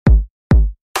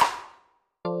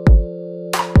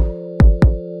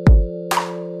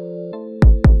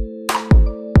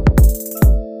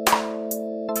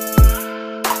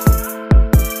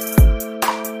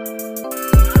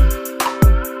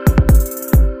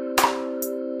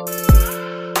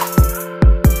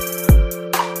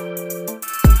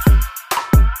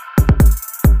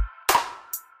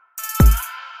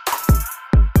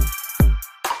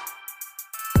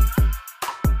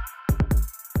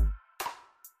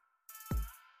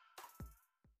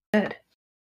Good.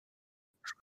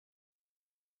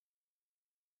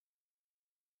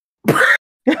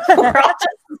 We're all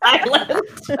just silent.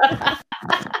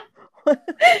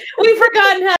 We've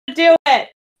forgotten how to do it.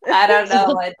 I don't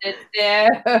know what to do.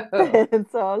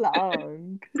 It's so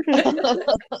long.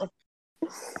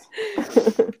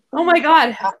 Oh my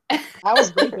god. I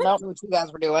was deep and I don't know what you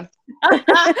guys were doing.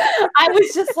 I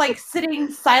was just like sitting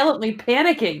silently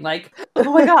panicking, like,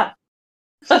 oh my god.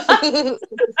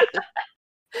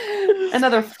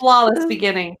 Another flawless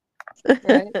beginning.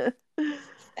 Right?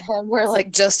 And we're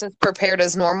like just as prepared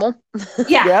as normal.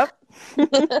 Yeah. Yep.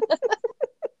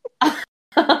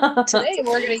 Today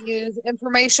we're going to use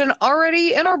information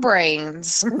already in our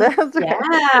brains. That's right.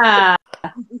 Yeah.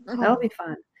 That'll be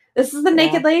fun. This is the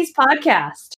Naked Ladies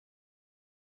podcast.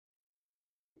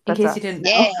 In That's case us. you didn't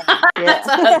know. Yeah. That's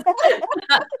us.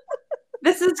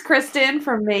 This is Kristen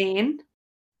from Maine.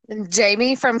 And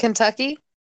Jamie from Kentucky.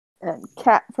 And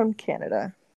Kat from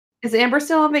Canada. Is Amber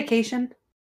still on vacation?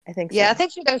 I think so. Yeah, I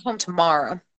think she goes home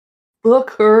tomorrow.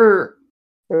 Book her.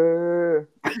 Ooh.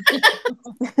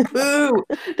 Boo.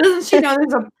 Doesn't she know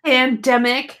there's a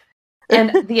pandemic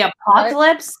and the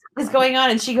apocalypse is going on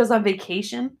and she goes on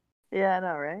vacation? Yeah, I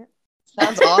know, right?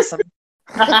 Sounds awesome.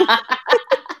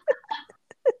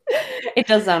 It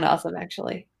does sound awesome,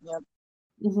 actually. Yep.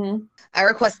 Mm-hmm. I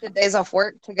requested days off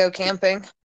work to go camping.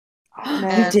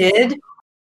 You did?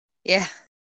 Yeah.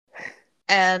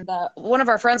 And one of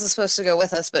our friends was supposed to go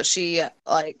with us, but she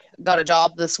got a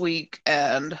job this week,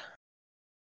 and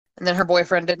then her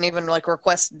boyfriend didn't even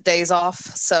request days off,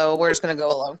 so we're just gonna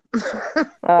go alone.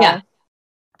 Yeah.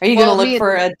 Are you gonna look me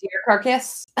for a deer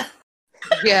carcass?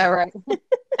 Yeah, right.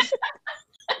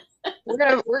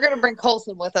 We're gonna bring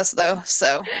Colson with us though,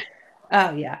 so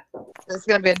Oh yeah. it's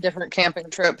gonna be a different camping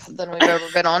trip than we've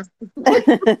ever been on.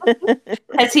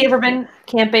 Has he ever been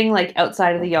camping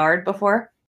outside of the yard before?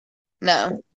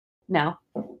 No.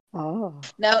 Oh.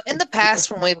 No, in the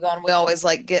past when we've gone, we always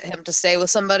get him to stay with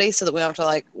somebody so that we don't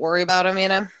have to worry about him,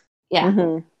 Yeah.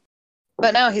 Mm-hmm.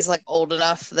 But now he's old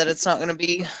enough that it's not gonna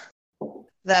be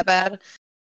that bad.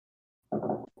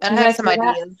 And I have some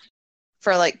ideas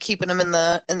for keeping him in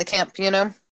the camp,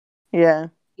 Yeah.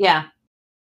 Yeah.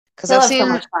 Because He'll I've have seen so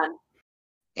much fun.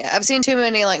 Yeah, I've seen too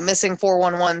many missing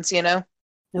 411s,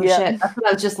 No Yeah. shit. That's what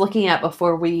I was just looking at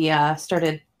before we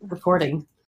started recording.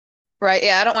 Right,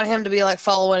 yeah, I don't want him to be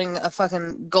following a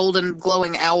fucking golden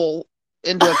glowing owl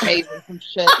into a cave or some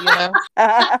shit,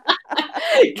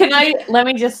 Let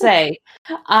me just say,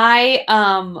 I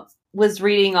was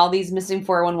reading all these missing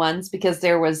 411s because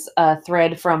there was a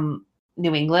thread from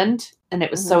New England and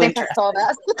it was so I think interesting. I saw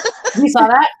that. You saw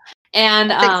that?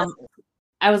 And I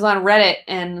I was on Reddit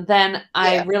and then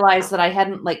I realized that I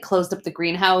hadn't closed up the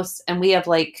greenhouse, and we have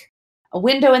a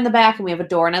window in the back and we have a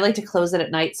door, and I like to close it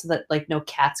at night so that no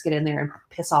cats get in there and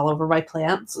piss all over my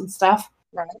plants and stuff.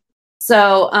 Right.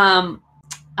 So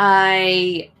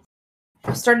I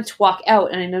started to walk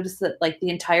out and I noticed that the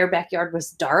entire backyard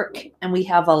was dark, and we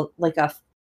have a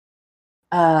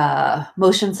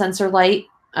motion sensor light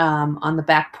on the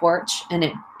back porch, and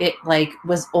it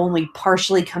was only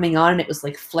partially coming on, and it was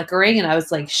flickering, and I was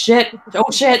like, shit,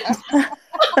 oh shit.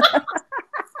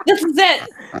 This is it.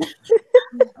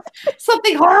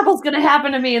 Something horrible is going to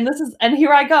happen to me, and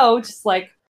here I go, just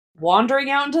wandering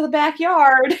out into the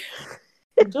backyard.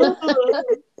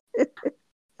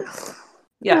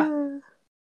 Yeah.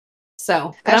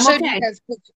 So, but I'm okay.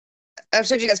 I've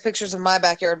showed you guys pictures of my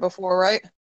backyard before, right?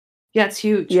 Yeah, it's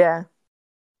huge. Yeah.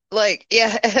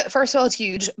 First of all, it's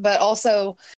huge, but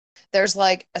also there's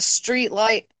a street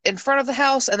light in front of the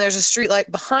house, and there's a street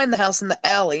light behind the house in the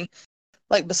alley,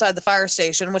 beside the fire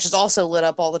station, which is also lit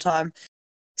up all the time.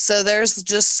 So there's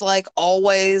just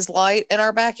always light in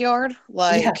our backyard.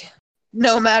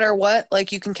 No matter what,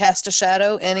 you can cast a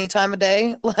shadow any time of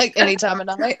day, any time of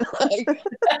night.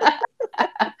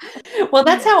 Well,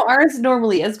 that's how ours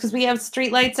normally is, because we have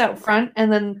street lights out front,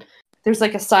 and then there's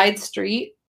a side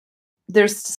street.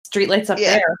 There's street lights up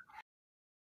there.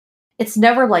 It's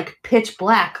never pitch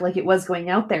black like it was going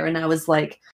out there, and I was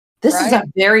like, this is a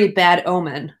very bad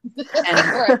omen.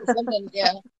 And,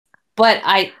 Yeah. But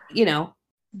I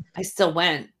still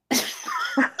went.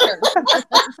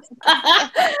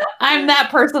 I'm that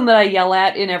person that I yell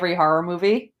at in every horror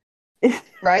movie.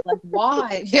 Right?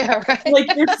 Why? Yeah, right.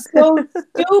 You're so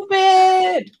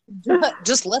stupid.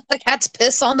 Just let the cats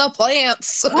piss on the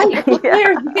plants. Right.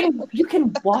 There, you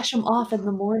can wash them off in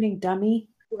the morning, dummy.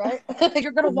 Right?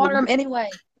 You're gonna water them anyway.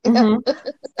 Mm-hmm.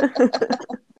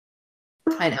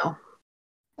 I know.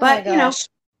 But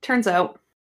turns out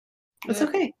it's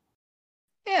okay.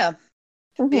 Yeah.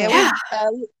 Mm-hmm. Yeah.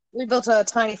 We built a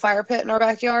tiny fire pit in our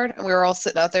backyard, and we were all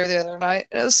sitting out there the other night.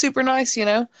 It was super nice, you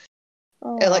know.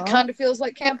 It like kind of feels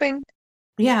like camping,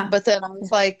 Yeah. but then I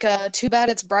was like, too bad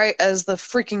it's bright as the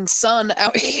freaking sun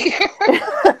out here.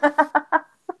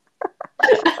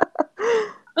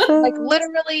 Like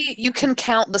literally, you can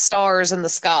count the stars in the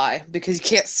sky because you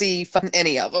can't see fucking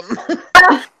any of them.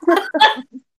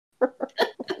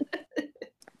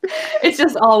 It's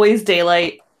just always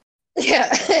daylight. Yeah,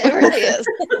 it really is.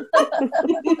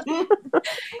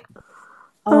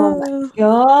 Oh my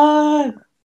god.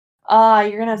 Ah,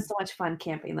 you're gonna have so much fun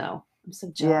camping though. I'm so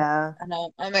jealous. Yeah. I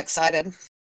know. I'm excited.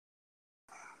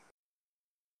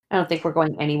 I don't think we're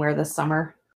going anywhere this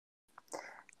summer.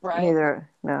 Right. Neither.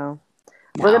 No.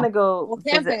 No. We're gonna go. Well,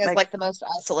 camping visit is like the most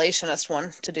isolationist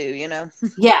one to do, you know?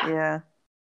 Yeah. Yeah.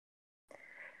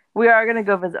 We are gonna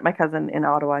go visit my cousin in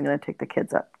Ottawa. I'm gonna take the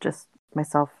kids up, just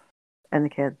myself and the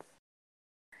kids.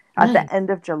 At Nice. the end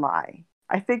of July.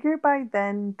 I figure by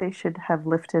then they should have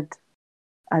lifted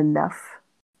enough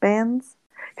bans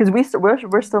because we're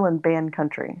still in ban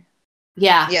country.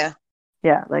 Yeah. Yeah.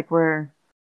 Yeah, like we're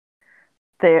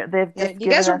they've Yeah, just you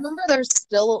guys given remember there's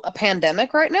still a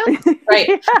pandemic right now? us... Right.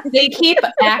 Yeah. They keep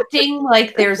acting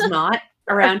like there's not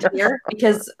around here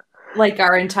because like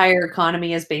our entire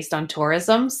economy is based on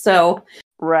tourism. So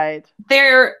Right.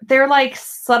 they're like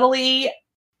subtly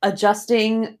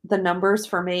adjusting the numbers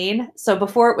for Maine. So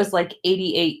before it was like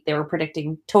 88, they were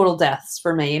predicting total deaths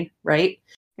for Maine, right?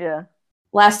 Yeah.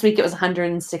 Last week it was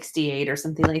 168 or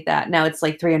something like that. Now it's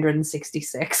like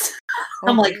 366.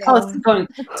 I'm like, yeah. oh,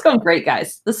 it's going great,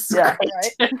 guys. This is Yeah.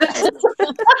 great.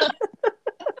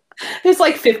 There's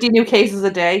like 50 new cases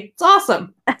a day. It's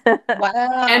awesome.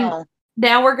 Wow.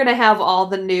 Now we're gonna have all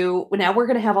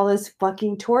those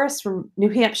fucking tourists from New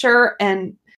Hampshire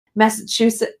and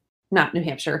Massachusetts. Not New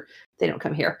Hampshire. They don't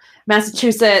come here.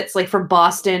 Massachusetts, like from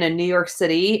Boston and New York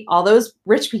City. All those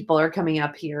rich people are coming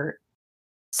up here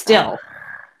still.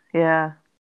 Yeah.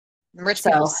 Rich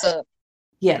So- people suck.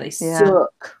 Yeah, they Yeah.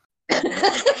 suck.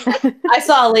 I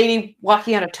saw a lady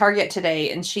walking out of Target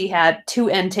today and she had 2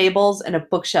 end tables and a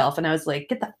bookshelf. And I was like,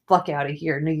 get the fuck out of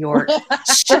here, New York.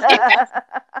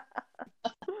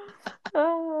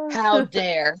 How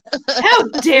dare. How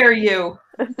dare you?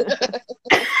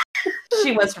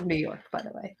 She was from New York, by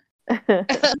the way.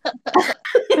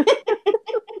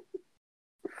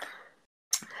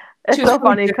 It's She was so from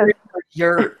funny because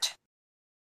Yurt.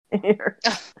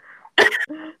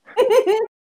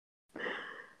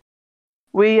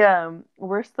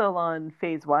 we're still on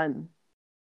phase 1.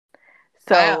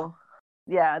 So Wow.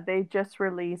 yeah, they just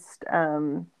released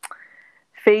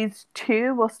phase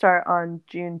 2 will start on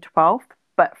June 12th,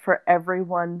 but for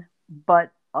everyone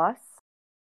but us,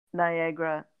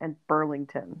 Niagara and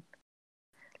Burlington.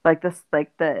 Like this,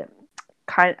 like the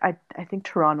kind. I think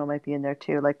Toronto might be in there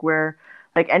too. Like where,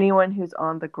 like anyone who's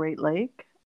on the Great Lake,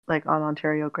 like on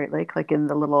Ontario Great Lake, like in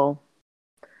the little,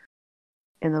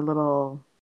 I don't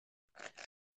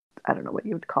know what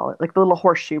you would call it, like the little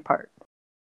horseshoe part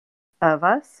of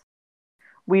us,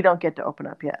 we don't get to open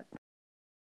up yet.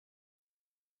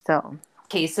 So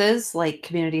Cases like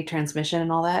community transmission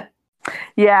and all that.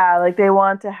 yeah, like they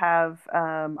want to have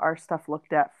our stuff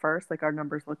looked at first, like our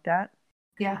numbers looked at,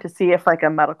 Yeah. to see if like a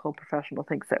medical professional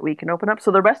thinks that we can open up.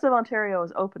 So the rest of Ontario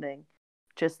is opening,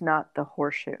 just not the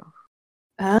horseshoe.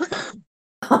 Yeah,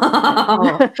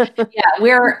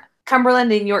 we're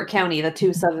Cumberland and York County, the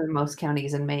 2 southernmost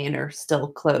counties in Maine, are still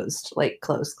closed, like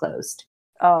closed.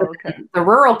 Oh, But okay. the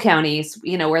rural counties,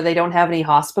 where they don't have any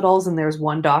hospitals and there's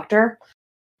one doctor,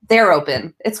 they're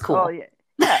open. It's cool. Oh, yeah.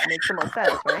 Yeah, it makes the most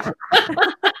sense, right?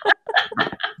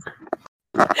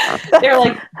 They're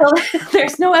like, well,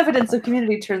 there's no evidence of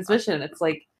community transmission. It's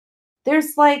like,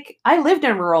 there's like, I lived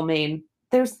in rural Maine.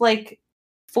 There's like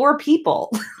 4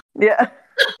 people. Yeah.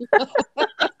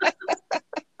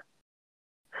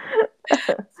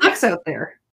 Sucks out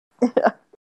there.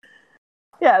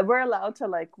 Yeah, we're allowed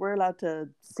to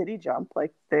city jump.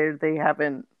 Like they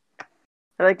haven't,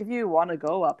 like if you want to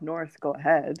go up north, go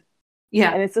ahead.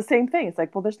 Yeah. And it's the same thing. It's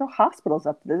like, well, there's no hospitals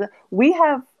up there. We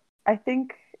have, I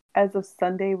think, as of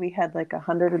Sunday, we had like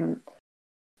 100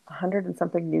 and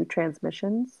something new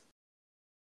transmissions.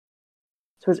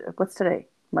 So what's today?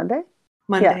 Monday?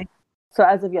 Monday. Yeah. So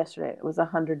as of yesterday, it was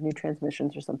 100 new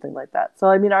transmissions or something like that. So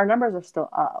I mean, our numbers are still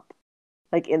up,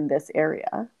 like in this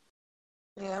area.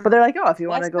 Yeah. But they're like, oh, if you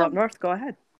want to Last go up time- north, go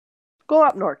ahead. Go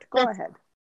up north. Go ahead.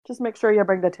 Just make sure you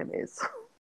bring the Timmies.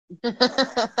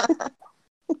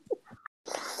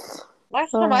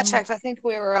 Last time I checked, I think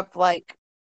we were up like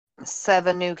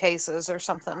 7 new cases or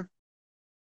something.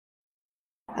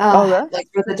 Oh, really? Like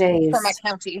for the days. for my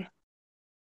county.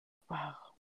 Wow.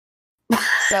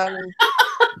 So,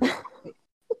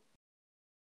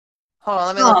 hold on,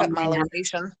 let me look Oh, up my man.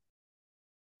 location.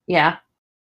 Yeah.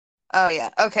 Oh yeah.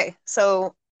 Okay.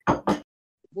 So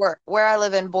where I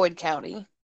live in Boyd County,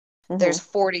 Mhm. there's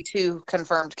 42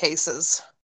 confirmed cases,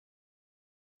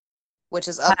 which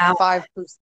is up Wow.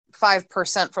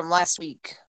 5% from last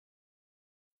week,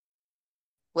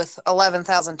 with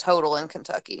 11,000 total in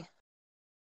Kentucky.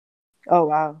 Oh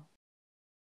wow.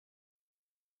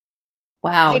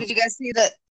 Wow. Hey, did you guys see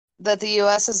that the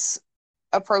U.S. is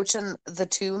approaching the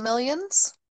 2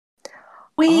 millions?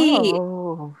 Wait,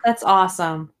 Oh. that's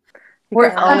awesome. You We're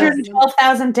guys I know.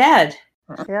 112,000 dead.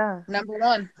 Yeah. Number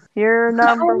one. You're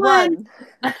number one.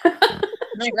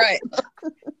 Right.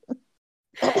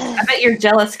 I bet you're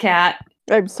jealous, Kat.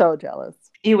 I'm so jealous.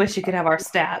 You wish you could have our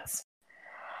stats.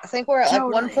 I think we're at like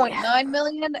Totally. 1.9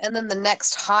 million, and then the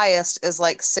next highest is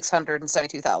like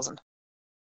 672,000.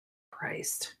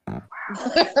 Christ.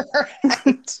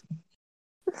 Right.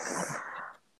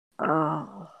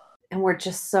 Oh. And we're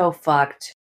just so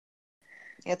fucked.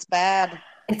 It's bad.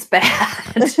 It's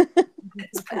bad.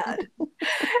 It's bad.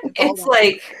 It's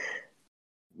like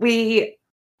we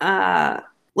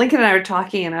Lincoln and I were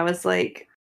talking and I was like,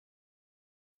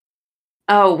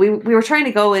 oh, we were trying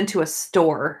to go into a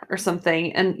store or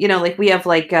something, and you know, like we have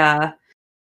like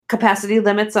capacity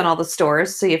limits on all the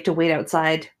stores, so you have to wait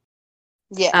outside.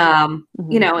 Yeah.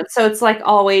 You know, and so it's like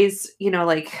always, you know,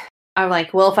 like I'm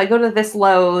like, well, if I go to this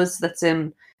Lowe's that's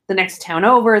in the next town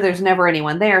over, there's never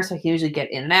anyone there, so I can usually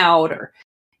get in and out, or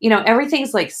you know,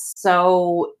 everything's like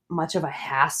so much of a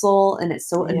hassle and it's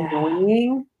so Yeah.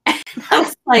 annoying. I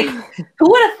was like, who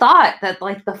would have thought that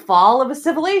like the fall of a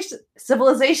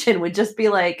civilization would just be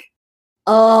like,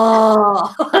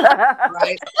 oh,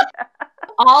 Right.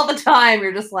 all the time.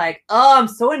 You're just like, oh, I'm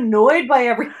so annoyed by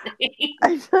everything.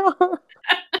 I know.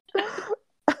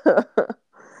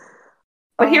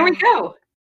 But here we go.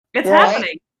 It's Yeah.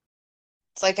 happening.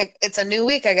 It's like it's a new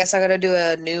week. I guess I got to do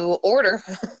a new order,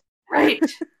 Right.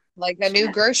 like a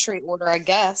new grocery order, I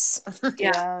guess.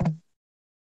 Yeah.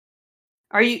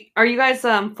 Are you guys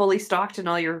fully stocked in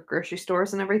all your grocery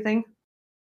stores and everything?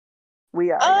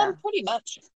 We are. Pretty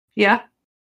much. Yeah.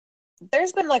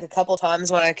 There's been like a couple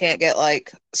times when I can't get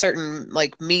like certain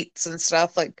like meats and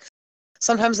stuff. Like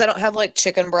sometimes they don't have like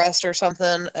chicken breast or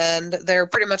something, and they're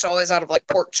pretty much always out of like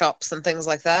pork chops and things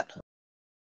like that.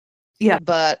 Yeah.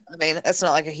 But I mean, it's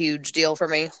not like a huge deal for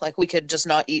me. Like we could just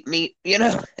not eat meat, you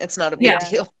know? It's not a big Yeah.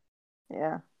 deal.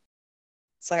 Yeah.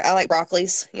 It's like I like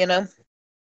broccolis, you know?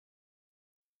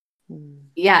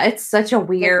 Yeah, it's such a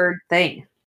weird thing.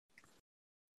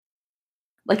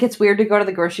 Like it's weird to go to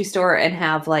the grocery store and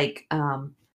have like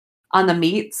on the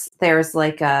meats there's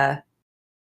like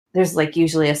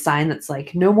usually a sign that's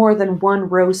like no more than one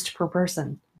roast per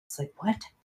person. It's like, what?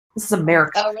 This is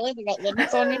America. Oh, really? They got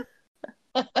limits on you?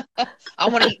 I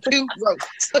want to eat 2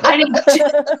 roasts.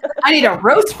 I need a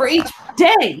roast for each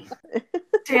day.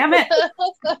 Damn it.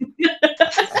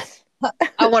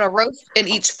 I want a roast in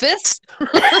each fist.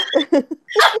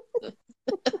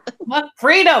 What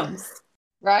freedoms.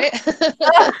 Right?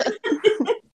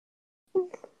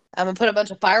 I'm going to put a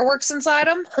bunch of fireworks inside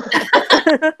them.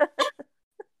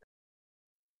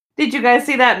 Did you guys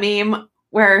see that meme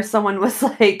where someone was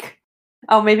like,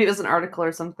 oh, maybe it was an article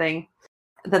or something,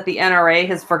 that the NRA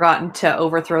has forgotten to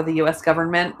overthrow the U.S.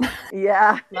 government?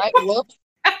 Yeah. Right? Whoops.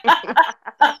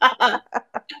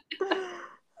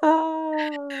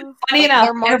 Funny enough,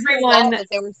 They're marching everyone law that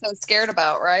they were so scared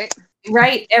about, right?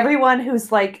 Right. Everyone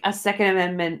who's like a Second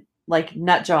Amendment like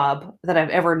nut job that I've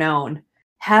ever known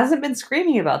hasn't been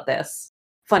screaming about this.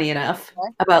 Funny enough,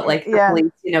 about like the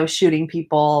police, you know, shooting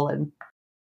people and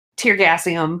tear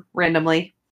gassing them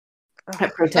randomly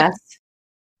at protests.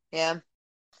 Yeah.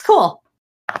 Cool.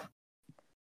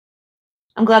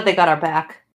 I'm glad they got our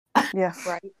back. Yeah.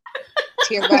 Right.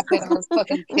 Tear gassing those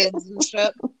fucking kids and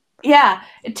shit. Yeah.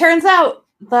 It turns out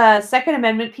the Second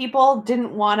Amendment people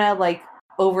didn't want to like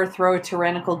overthrow a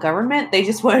tyrannical government. They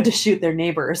just wanted to shoot their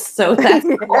neighbors. So that's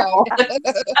Right.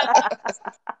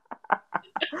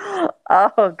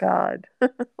 Oh God.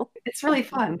 It's really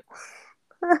fun.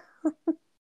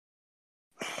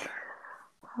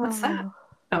 What's that?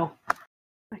 Oh,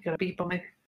 I got a beep on my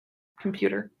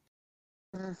computer.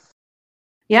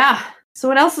 Yeah. So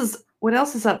what else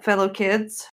is up, fellow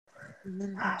kids?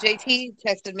 JT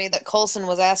texted me that Colson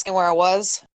was asking where I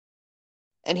was,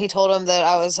 and he told him that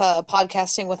I was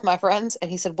podcasting with my friends, and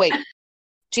he said, "Wait,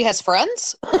 she has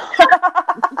friends?"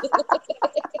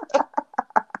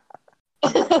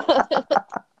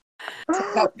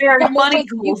 Very funny,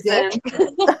 Colson.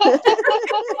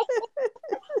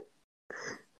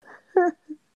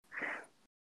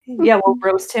 Yeah, we'll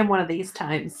roast him one of these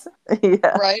times. Yeah.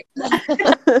 Right.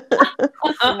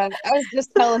 I was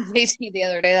just telling JT the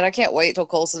other day that I can't wait till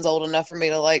Colson's old enough for me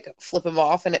to like flip him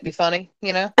off and it be funny,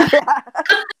 you know?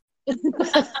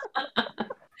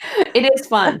 It is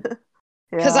fun.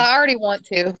 Because Yeah. I already want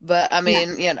to, but I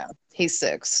mean, you know, he's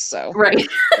 6, so Right.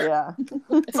 Yeah.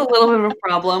 It's a little bit of a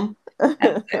problem.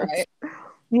 right.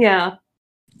 Yeah.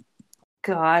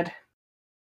 God.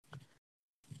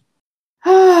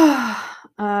 But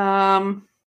yeah,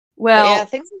 Well,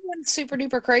 things have been super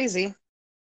duper crazy.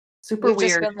 super We've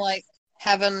weird. just been like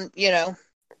having, you know,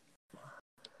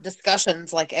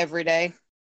 discussions like every day.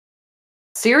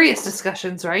 Serious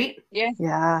discussions, right?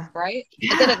 Yeah. Right? Yeah.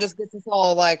 But then it just gets us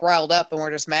all like riled up and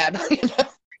we're just mad, you know?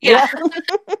 Yeah.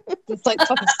 Just like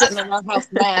fucking sitting in our house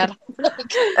mad.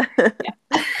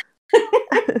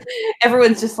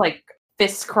 Everyone's just like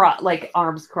fists crossed, like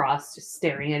arms crossed, just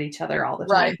staring at each other all the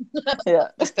time. Right. Yeah.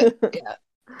 Yeah.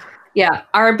 Yeah.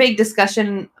 Our big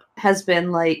discussion has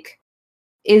been like,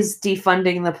 is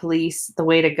defunding the police the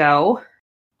way to go?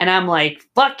 And I'm like,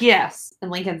 fuck yes.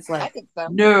 And Lincoln's I like, think so.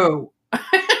 no.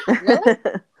 Really?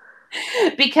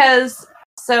 Because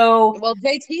so Well,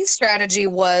 JT's strategy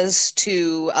was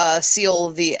to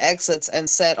seal the exits and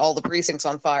set all the precincts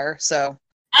on fire. So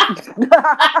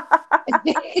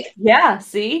yeah,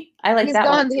 see? I like he's that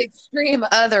gone one. the extreme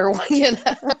other way, you know.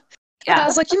 And I Yeah.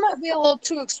 was like, you might be a little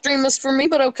too extremist for me,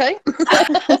 but okay.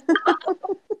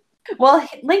 Well,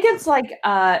 Lincoln's like,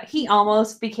 he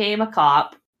almost became a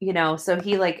cop, you know, so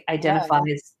he like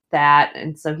identifies that.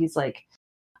 And so he's like,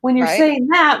 when you're Right. saying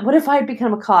that, what if I had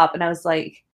become a cop? And I was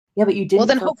like, yeah, but you didn't. Well,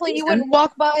 then for a hopefully you reason. wouldn't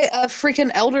walk by a freaking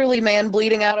elderly man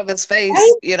bleeding out of his face,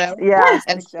 Right? you know, Yeah.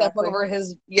 and step Exactly. over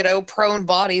his, you know, prone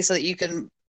body so that you can,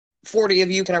 40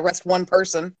 of you can arrest one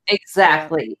person.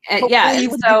 Exactly. And, Hopefully yeah. you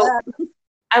And would so do that.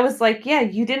 I was like, yeah,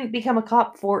 you didn't become a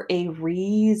cop for a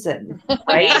reason,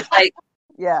 right? Like,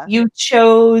 Yeah. you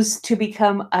chose to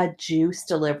become a juice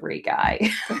delivery guy,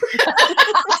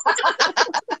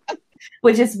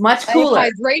 which is much A cooler.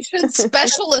 hydration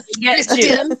specialist, Get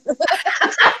Christian.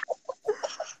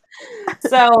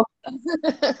 So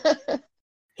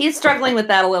he's struggling with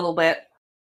that a little bit,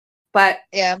 but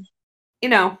Yeah, you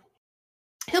know,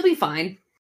 he'll be fine.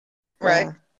 right.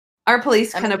 Yeah. Our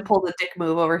police I kind of mean- pulled a dick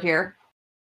move over here.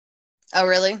 Oh,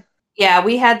 really? Yeah,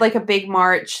 we had like a big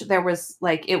march. There was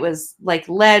like, it was like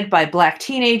led by Black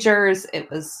teenagers. It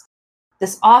was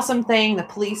this awesome thing. The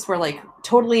police were like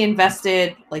totally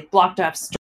invested, like blocked off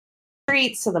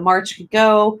streets so the march could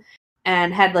go,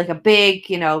 and had like a big,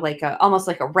 you know, like a almost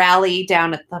like a rally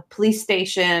down at the police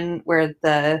station where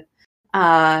the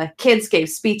kids gave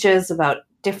speeches about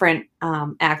different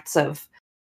acts of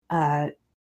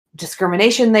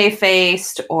discrimination they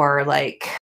faced, or like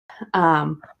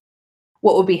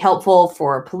what would be helpful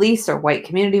for police or white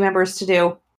community members to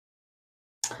do.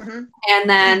 Mhm. And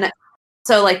then,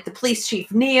 so like the police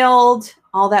chief kneeled,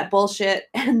 all that bullshit.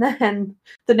 And then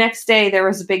the next day there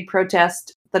was a big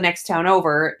protest the next town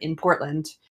over in Portland.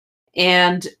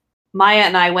 And Maya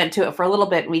and I went to it for a little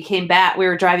bit, and we came back. We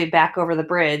were driving back over the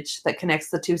bridge that connects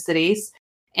the two cities,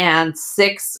 and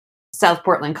 6 South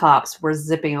Portland cops were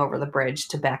zipping over the bridge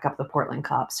to back up the Portland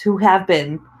cops who have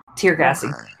been tear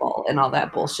gassing people and all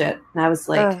that bullshit. And I was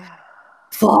like,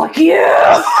 fuck you.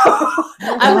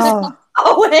 I was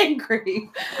so angry.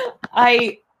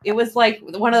 It was like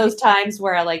one of those times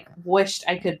where I like wished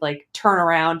I could like turn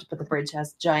around, but the bridge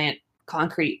has giant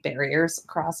concrete barriers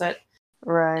across it,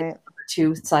 Right.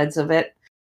 two sides of it.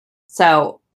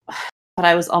 So, but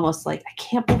I was almost like, I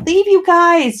can't believe you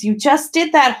guys, you just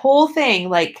did that whole thing.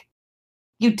 Like,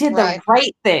 you did the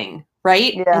right thing,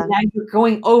 right? Yeah. And now you're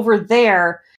going over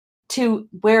there to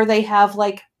where they have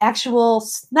like actual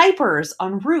snipers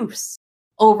on roofs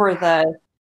over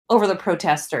the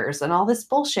protesters and all this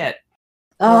bullshit.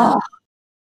 Yeah. Ugh.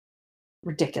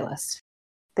 Ridiculous.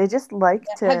 They just like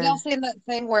Have y'all to. seen that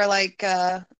thing where like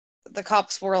the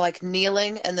cops were like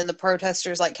kneeling and then the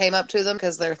protesters like came up to them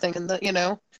because they're thinking that, you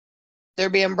know, they're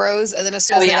being bros, and then as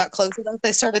soon as they got close enough,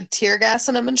 they started tear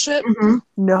gassing them and shit. Mm-hmm.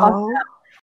 No.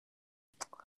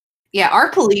 Yeah, our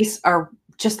police are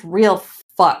just real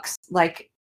fucks. Like,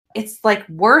 it's like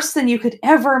worse than you could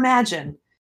ever imagine.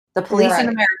 The police in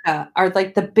America are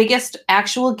like the biggest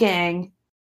actual gang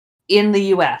in the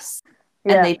US.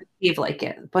 Yeah. And they behave like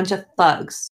it. A bunch of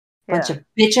thugs. A bunch Yeah. of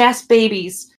bitch ass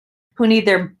babies who need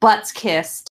their butts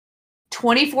kissed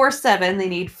 24/7. They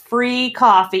need free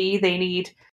coffee. They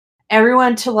need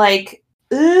everyone to like,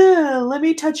 let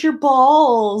me touch your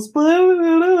balls. Blah,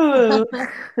 blah,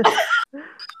 blah.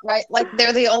 Right? Like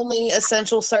they're the only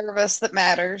essential service that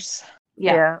matters.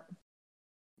 Yeah. Yeah.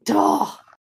 Oh,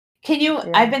 Can you?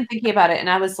 Yeah. I've been thinking about it, and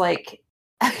I was like,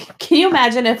 can you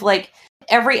imagine if like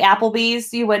every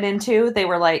Applebee's you went into, they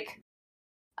were like,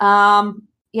 yeah,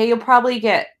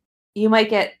 you might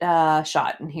get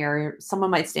shot in here. Someone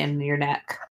might stand in your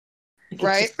neck. Like,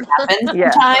 Right. It just happens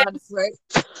Yeah. sometimes.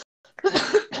 Right.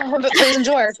 But please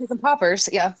enjoy our chicken poppers.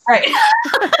 Yeah. Right.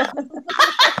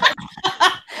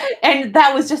 And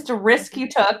that was just a risk you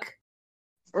took.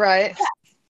 Right.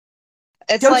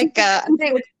 It's Don't you like think I you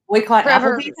think would boycott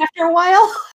Trevor- Applebee's after a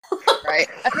while? right.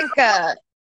 I think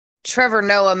Trevor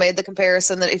Noah made the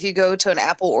comparison that if you go to an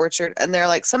apple orchard and they're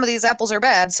like, some of these apples are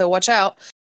bad, so watch out.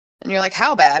 And you're like,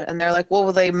 how bad? And they're like, well,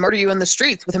 will they murder you in the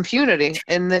streets with impunity?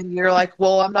 And then you're like,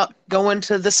 well, I'm not going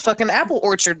to this fucking apple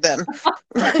orchard then.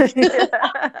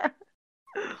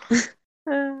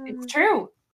 It's true.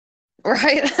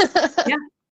 Right? Yeah.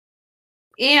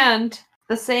 And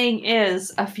the saying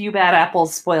is, a few bad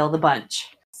apples spoil the bunch.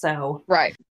 So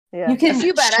Right. Yeah. you can A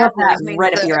few bad shove that apples means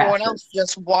right up that your everyone ass. else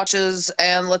just watches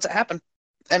and lets it happen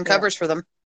and Yeah. covers for them.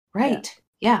 Right.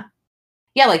 Yeah.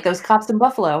 Yeah, like those cops in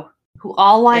Buffalo who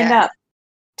all lined Yeah. up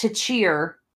to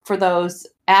cheer for those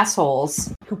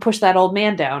assholes who pushed that old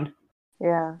man down.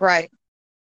 Yeah. Right.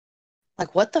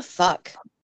 Like, what the fuck?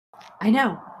 I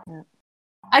know. Yeah.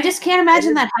 I just can't imagine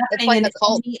is- that happening like in a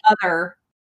cult. any other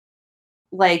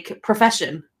like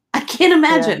profession. I can't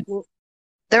imagine.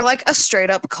 They're like a straight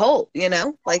up cult, you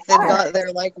know? Like they've Yeah. got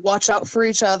their like watch out for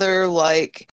each other,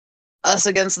 like us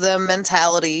against them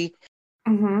mentality.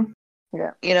 Mm-hmm.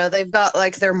 You know, they've got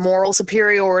like their moral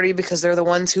superiority because they're the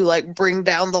ones who like bring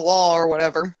down the law or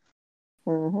whatever.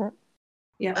 Mm-hmm.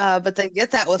 But they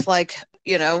get that with like,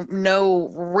 you know, no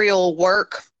real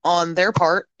work on their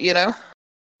part, you know?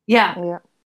 Yeah. Yeah.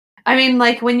 I mean,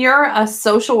 like when you're a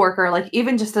social worker, like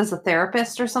even just as a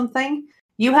therapist or something,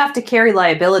 you have to carry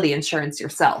liability insurance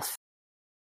yourself.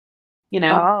 You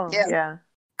know, Oh, Yeah. yeah.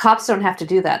 cops don't have to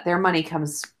do that. Their money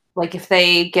comes, like if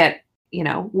they get, you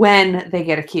know, when they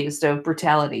get accused of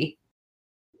brutality,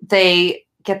 they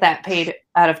get that paid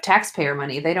out of taxpayer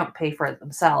money. They don't pay for it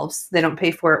themselves. They don't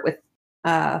pay for it with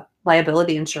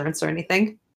liability insurance or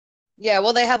anything. Yeah,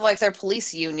 well, they have like their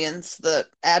police unions that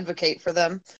advocate for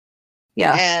them.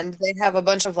 Yeah. And they have a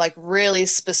bunch of like really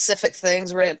specific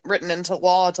things written into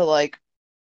law to like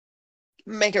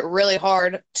make it really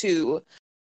hard to,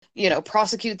 you know,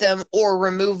 prosecute them or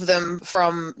remove them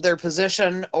from their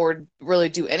position or really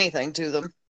do anything to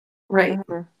them. Right.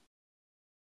 Mhm.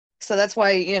 So that's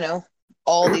why, you know,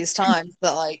 all these times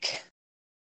that like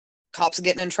cops are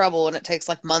getting in trouble and it takes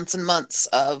like months and months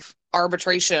of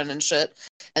arbitration and shit.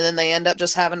 And then they end up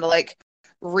just having to like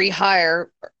rehire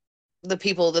the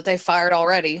people that they fired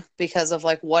already because of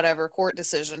like whatever court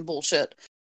decision bullshit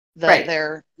that Right.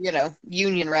 their, you know,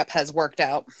 union rep has worked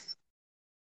out.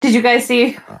 Did you guys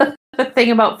see the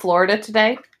thing about Florida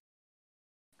today?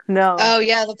 No. Oh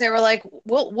yeah, that they were like,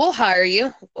 we'll hire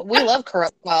you. We love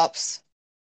corrupt cops.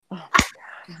 Oh,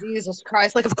 Jesus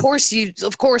Christ! Like, of course,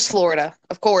 Florida,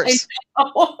 of course.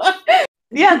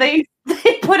 Yeah, they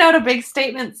put out a big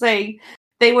statement saying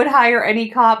they would hire any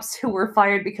cops who were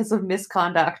fired because of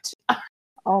misconduct.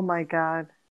 Oh my God.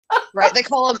 Right? They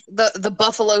call them the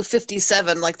Buffalo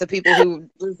 57, like the people who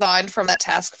resigned from that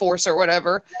task force or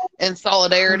whatever in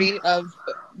solidarity of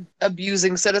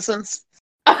abusing citizens.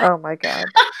 Oh my God.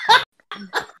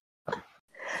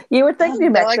 You would think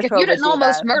New They're Mexico like, if you would didn't do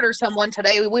almost that. murder someone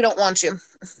today, we don't want you.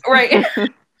 Right.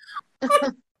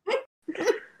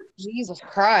 Jesus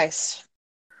Christ.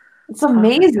 It's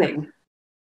amazing.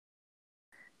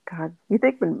 God, you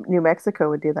think New Mexico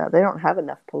would do that? They don't have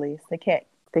enough police. They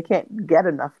can't get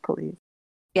enough police.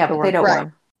 Yeah, to but they work don't Right.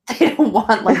 want they don't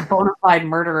want like bona fide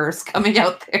murderers coming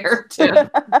out there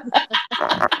to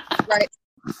Right.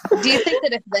 Do you think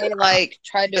that if they like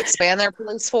tried to expand their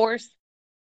police force,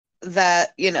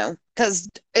 that, you know, because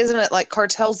isn't it like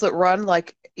cartels that run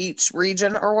like each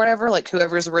region or whatever? Like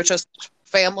whoever's the richest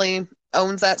family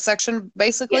owns that section,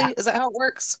 basically. Yeah. Is that how it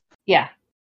works? Yeah.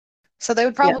 So they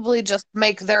would probably just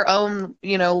make their own,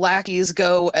 you know, lackeys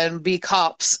go and be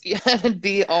cops and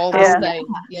be all the Yeah. same,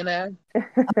 you know?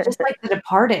 Just like The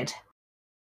Departed.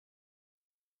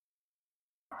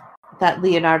 That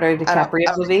Leonardo I don't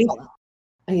DiCaprio movie. think so.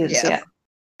 I didn't see Yeah. it.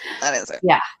 That is it.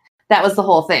 That was the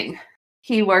whole thing.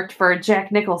 He worked for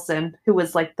Jack Nicholson, who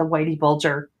was like the Whitey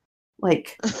Bulger,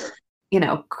 like, you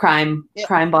know, crime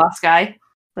boss guy.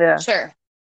 Yeah. Sure.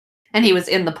 And he was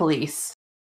in the police.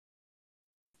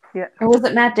 Yeah. Or was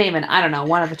it Matt Damon? I don't know.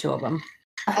 One of the two of them.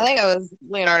 I think it was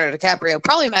Leonardo DiCaprio.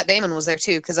 Probably Matt Damon was there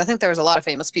too, because I think there was a lot of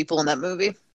famous people in that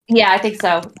movie. Yeah, I think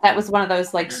so. That was one of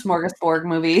those like smorgasbord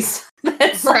movies.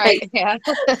 That's Right. like, Yeah.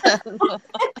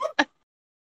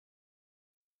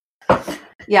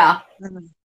 Yeah. Mhm.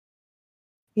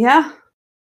 Yeah.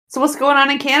 So what's going on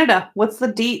in Canada? What's the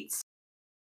deets?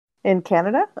 In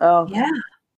Canada? Oh. Yeah.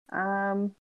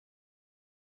 Um,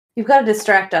 You've got to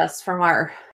distract us from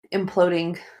our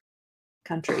imploding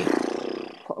country.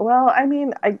 well, I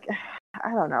mean, I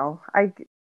don't know.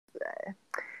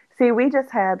 See, we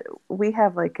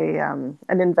have like an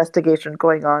investigation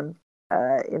going on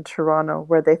in Toronto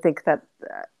where they think that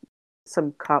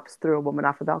some cops threw a woman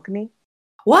off a balcony.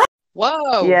 What?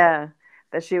 Whoa. Yeah,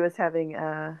 that she was having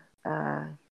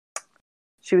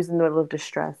she was in the middle of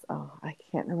distress. Oh, I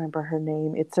can't remember her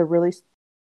name. It's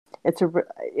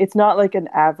not like an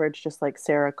average, just like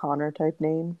Sarah Connor type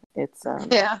name. It's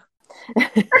Yeah.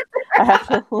 I have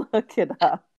to look it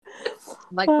up.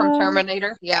 Like from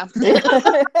Terminator. Yeah.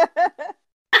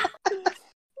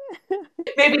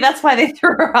 Maybe that's why they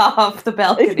threw her off the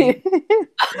balcony.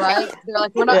 Right? They're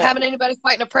like, we're not having anybody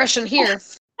fighting oppression here.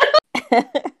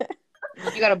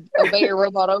 You gotta obey your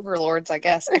robot overlords, I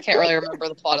guess. I can't really remember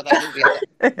the plot of that movie.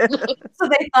 So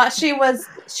they thought she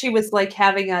was like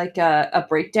having like a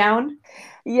breakdown.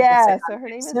 Yeah, so her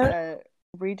name is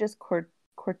Regis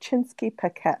Korchinski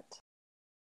Paquette.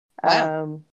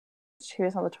 Wow. She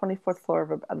was on the 24th floor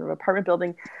of an apartment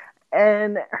building,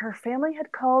 and her family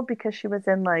had called because she was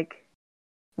in like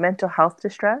mental health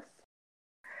distress.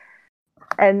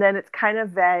 And then it's kind of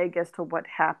vague as to what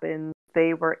happened.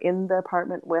 They were in the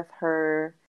apartment with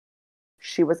her.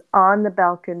 She was on the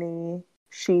balcony.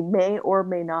 She may or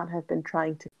may not have been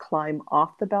trying to climb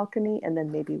off the balcony and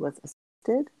then maybe was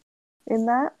assisted in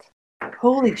that.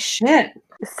 Holy shit.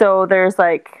 So there's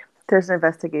an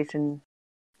investigation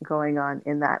going on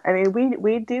in that. I mean,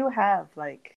 we do have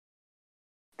like,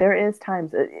 there is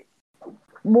times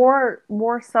more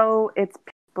so it's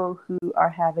people who are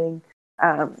having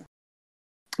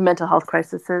mental health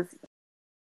crises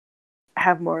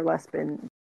have more or less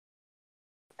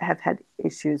have had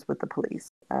issues with the police.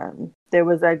 There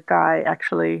was a guy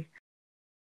actually.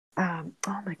 Oh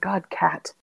my God,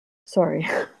 cat! Sorry,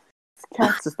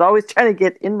 cat's just always trying to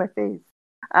get in my face.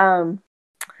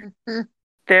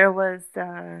 There was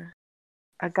a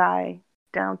guy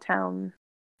downtown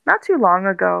not too long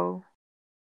ago.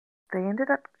 They ended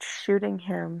up shooting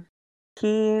him.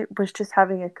 He was just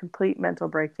having a complete mental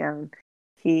breakdown.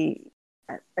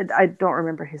 I don't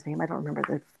remember his name. I don't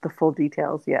remember the full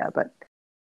details. Yeah, but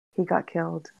he got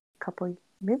killed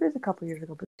maybe it was a couple years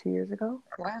ago, but 2 years ago.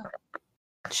 Wow.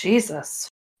 Jesus.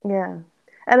 Yeah.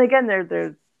 And again,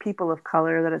 they're people of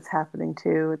color that it's happening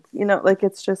to. It's,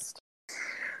 it's just.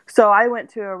 So I went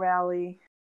to a rally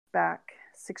back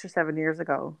 6 or 7 years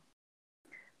ago.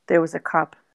 There was a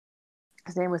cop.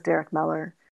 His name was Derek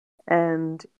Meller,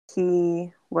 and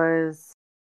he was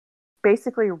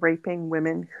basically raping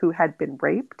women who had been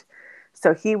raped.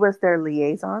 So he was their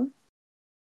liaison.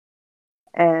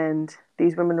 And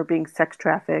these women were being sex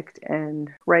trafficked and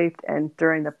raped. And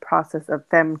during the process of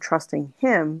them trusting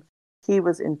him, he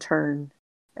was in turn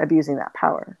abusing that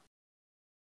power.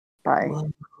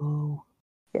 Whoa.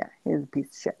 Yeah, he was a piece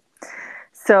of shit.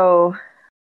 So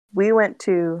we went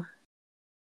to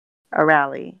a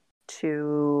rally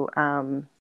to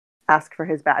ask for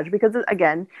his badge because,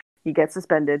 again, you get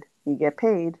suspended, you get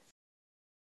paid.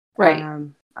 Right.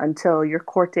 Until your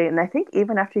court date. And I think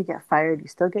even after you get fired, you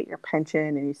still get your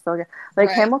pension and you still get, like,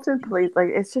 right. Hamilton police, like,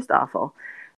 it's just awful.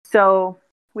 So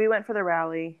we went for the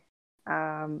rally,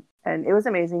 and it was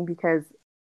amazing because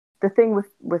the thing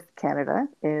with Canada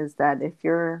is that if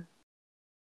you're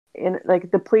in,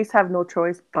 like, the police have no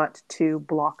choice but to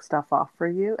block stuff off for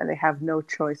you, and they have no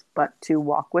choice but to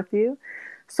walk with you.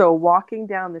 So walking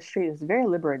down the street is very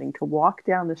liberating, to walk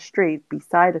down the street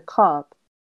beside a cop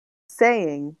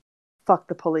saying, "Fuck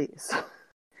the police.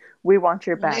 We want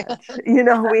your badge.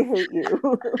 Yeah. We hate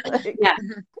you." Like, yeah.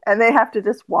 And they have to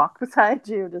just walk beside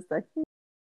you, just like.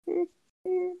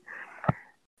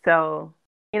 So,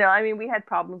 I mean, we had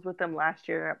problems with them last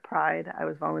year at Pride. I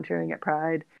was volunteering at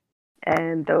Pride,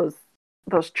 and those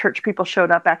church people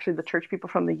showed up. Actually, the church people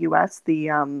from the U.S., the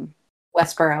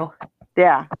Westboro.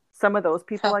 Yeah, some of those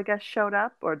people, I guess, showed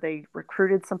up, or they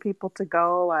recruited some people to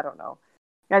go. I don't know.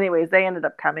 Anyways, they ended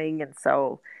up coming, and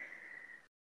so.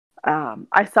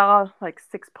 I saw like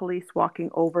 6 police walking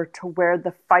over to where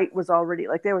the fight was already,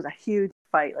 like, there was a huge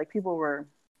fight. Like, people were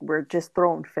just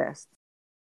throwing fists.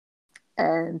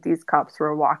 And these cops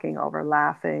were walking over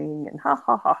laughing and ha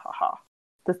ha ha ha ha.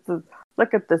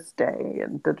 Look at this day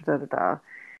and da da da da.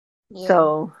 Yeah.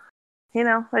 So,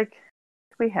 like,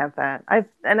 we have that. I've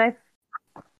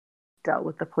dealt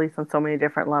with the police on so many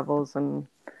different levels, and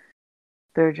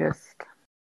they're just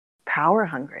power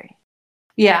hungry.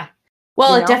 Yeah.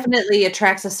 Well, it definitely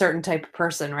attracts a certain type of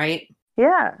person, right?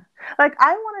 Yeah. Like,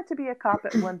 I wanted to be a cop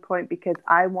at one point because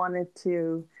I wanted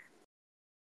to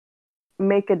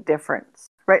make a difference,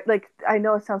 right? Like, I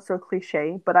know it sounds so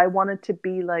cliche, but I wanted to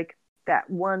be like that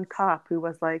one cop who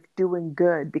was like doing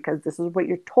good because this is what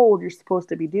you're told you're supposed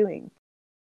to be doing.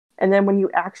 And then when you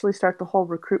actually start the whole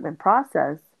recruitment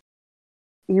process,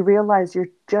 you realize you're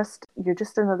just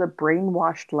another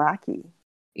brainwashed lackey.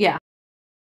 Yeah.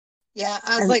 Yeah,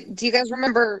 I was like, do you guys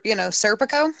remember,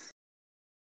 Serpico?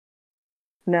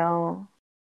 No.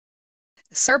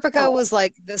 Serpico was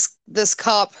like this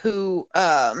cop who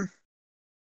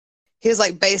he was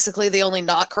like basically the only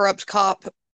not corrupt cop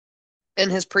in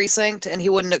his precinct, and he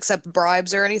wouldn't accept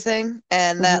bribes or anything,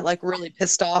 and that like really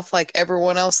pissed off like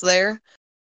everyone else there.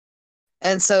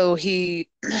 And so he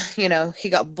he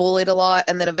got bullied a lot,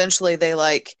 and then eventually they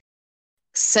like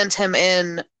sent him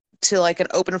in to like an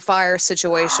open fire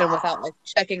situation without like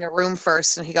checking a room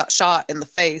first, and he got shot in the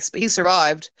face, but he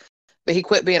survived. But he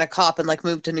quit being a cop and like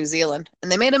moved to New Zealand,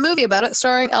 and they made a movie about it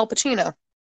starring Al Pacino.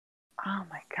 Oh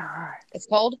my god! It's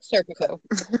called Serpico.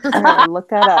 I'm gonna look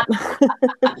that up.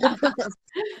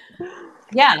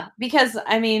 Yeah, because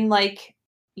I mean, like,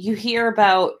 you hear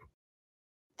about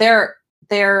they're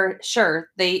sure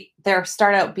they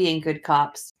start out being good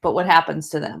cops, but what happens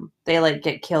to them? They like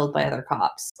get killed by other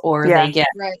cops, or they get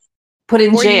put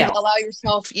in jail. You allow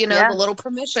yourself, the little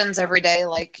permissions every day,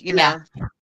 like it's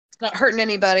not hurting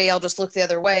anybody. I'll just look the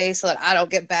other way so that I don't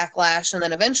get backlash, and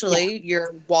then eventually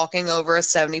you're walking over a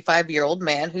 75-year-old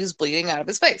man who's bleeding out of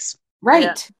his face.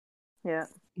 Right. Yeah.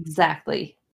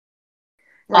 Exactly.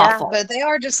 Yeah. Awful. But they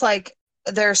are just like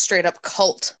they're a straight up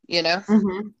cult,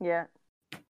 Mm-hmm. Yeah.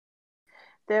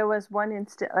 There was one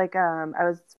instant, like I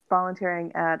was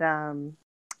volunteering at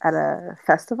a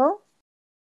festival,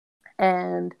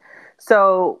 and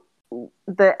so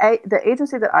the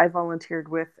agency that I volunteered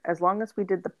with, as long as we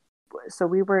did so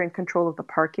we were in control of the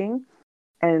parking,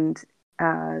 and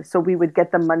so we would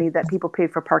get the money that people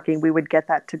paid for parking. We would get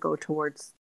that to go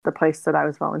towards the place that I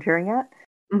was volunteering at.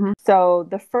 Mm-hmm. So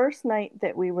the first night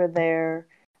that we were there,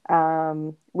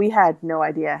 we had no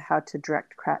idea how to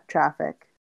direct traffic.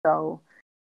 So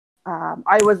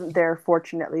I wasn't there,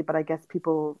 fortunately, but I guess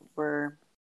people were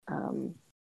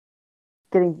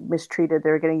getting mistreated. They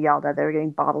were getting yelled at. They were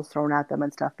getting bottles thrown at them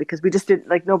and stuff because we just didn't,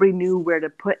 like, nobody knew where to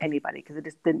put anybody because it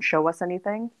just didn't show us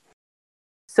anything.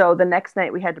 So the next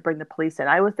night we had to bring the police in.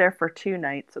 I was there for 2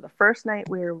 nights. So the first night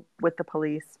we were with the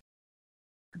police.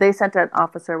 They sent an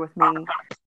officer with me.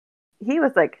 He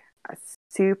was like a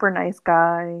super nice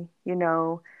guy,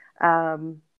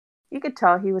 you could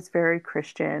tell he was very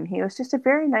Christian. He was just a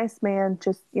very nice man,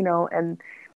 and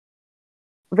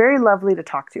very lovely to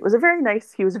talk to. He was a very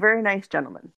nice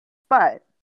gentleman. But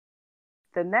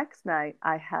the next night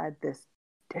I had this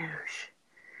douche,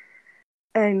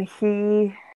 and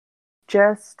he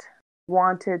just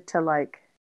wanted to like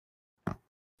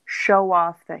show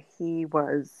off that he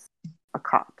was a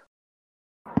cop.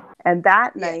 And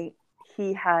that night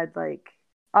he had like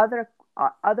other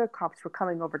cops were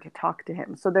coming over to talk to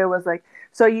him. So there was like,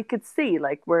 so you could see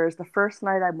like, whereas the first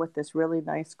night I'm with this really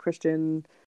nice Christian,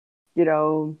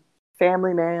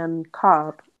 family man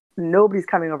cop, nobody's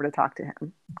coming over to talk to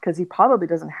him because he probably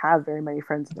doesn't have very many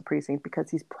friends in the precinct because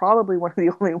he's probably one of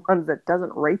the only ones that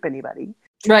doesn't rape anybody.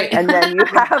 Right. And then you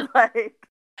have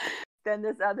then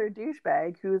this other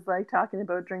douchebag who's like talking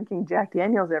about drinking Jack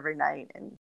Daniels every night,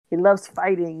 and he loves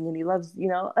fighting, and he loves,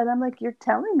 and I'm like, you're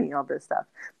telling me all this stuff.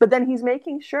 But then he's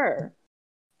making sure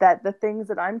that the things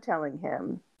that I'm telling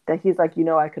him, that he's like,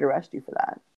 I could arrest you for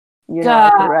that. I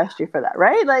could arrest you for that,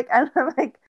 right? Like, and I'm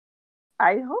like,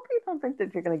 I hope you don't think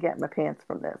that you're going to get in my pants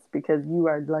from this, because you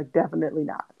are like definitely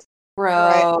not. Bro.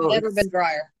 Right. Never been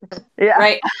drier. Yeah.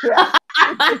 Right. Yeah.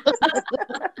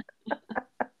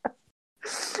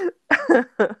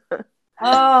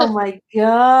 Oh my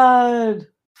god.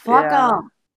 Fuck off.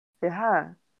 Yeah.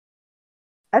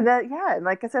 And then, and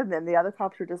like I said, then the other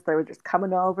cops they were just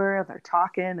coming over, and they're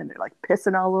talking, and they're like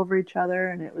pissing all over each other,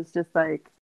 and it was just like,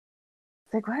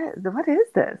 what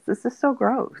is this? This is so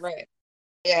gross. Right.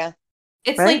 Yeah.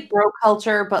 It's like bro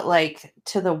culture, but like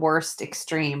to the worst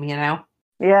extreme,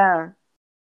 Yeah.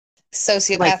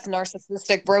 Sociopath,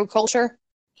 narcissistic bro culture.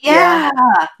 Yeah.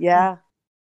 Yeah.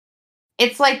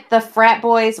 It's like the frat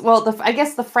boys. Well, I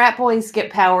guess the frat boys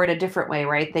get power in a different way,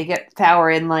 right? They get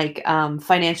power in like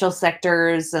financial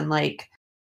sectors and like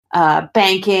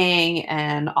banking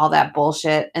and all that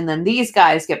bullshit. And then these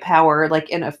guys get power like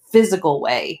in a physical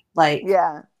way, like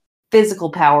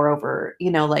physical power over,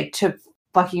 like to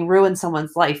fucking ruin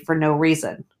someone's life for no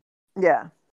reason. Yeah.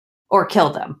 Or kill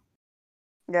them.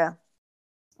 Yeah.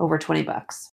 Over $20.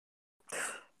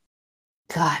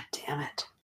 God damn it.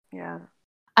 Yeah.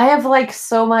 I have like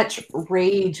so much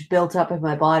rage built up in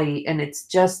my body and it's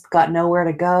just got nowhere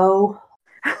to go.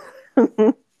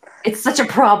 It's such a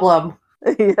problem.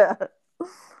 Yeah.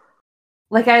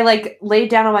 Like I like laid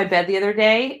down on my bed the other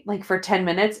day, like for 10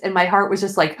 minutes, and my heart was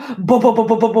just like boom, boom, boom,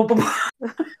 boom, boom, boom, boom.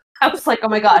 I was like, oh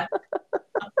my God.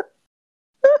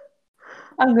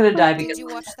 I'm gonna die because Did you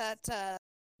watch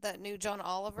that new John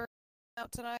Oliver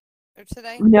out tonight or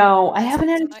today? no, I That's haven't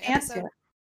had a tonight chance episode? yet.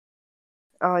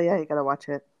 Oh yeah, you gotta watch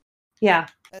it. Yeah,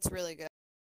 That's really good.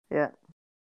 Yeah.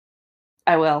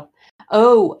 I will.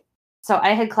 Oh, so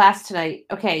I had class tonight.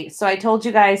 Okay, so I told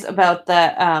you guys about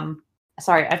the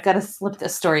sorry, I've got to slip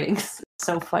this story. It's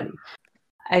so funny.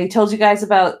 I told you guys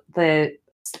about the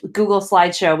Google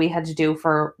slideshow we had to do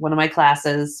for one of my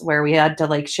classes where we had to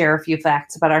like share a few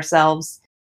facts about ourselves.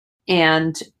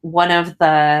 And one of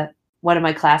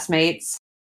my classmates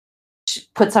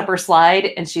puts up her slide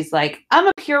and she's like, I'm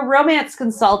a pure romance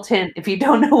consultant. If you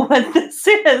don't know what this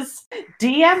is,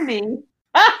 DM me.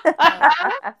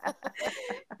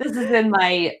 This is in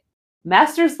my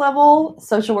master's level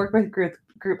social work with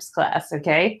groups class.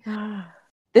 Okay.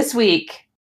 This week,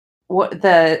 what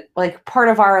the like part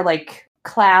of our like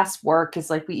class work is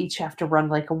like we each have to run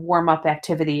like a warm-up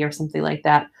activity or something like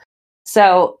that.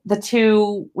 So the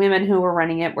two women who were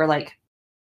running it were like,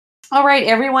 all right,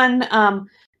 everyone,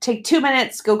 take 2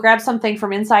 minutes, go grab something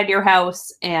from inside your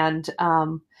house and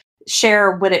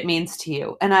share what it means to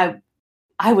you. And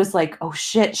I was like, oh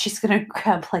shit, she's gonna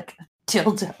grab like a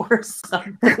dildo or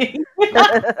something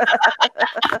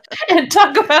and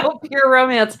talk about pure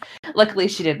romance. Luckily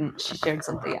she didn't. She shared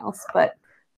something else, but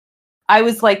I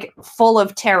was like full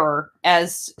of terror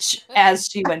as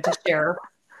she went to share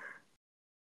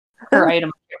her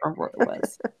item. I can't remember what it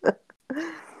was.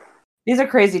 These are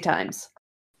crazy times.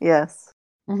 Yes.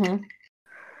 Mm-hmm.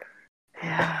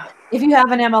 Yeah. If you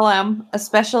have an MLM,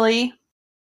 especially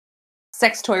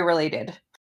sex toy related,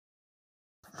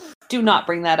 do not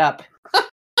bring that up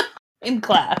in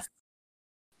class.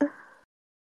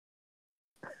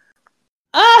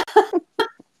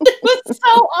 It was so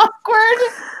awkward.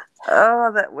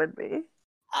 Oh, that would be.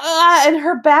 And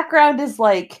her background is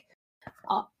like,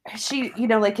 she,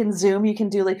 like in Zoom, you can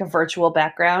do like a virtual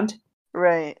background.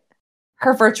 Right.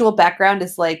 Her virtual background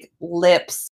is like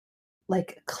lips,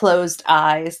 like closed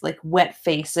eyes, like wet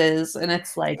faces, and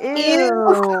it's like,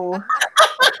 ew.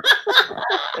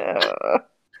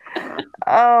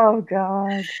 Oh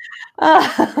God.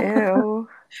 Ew.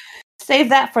 Save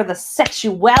that for the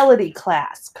sexuality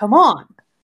class. Come on.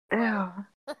 Ew.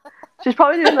 She's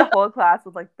probably doing the whole class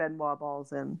with like Benoit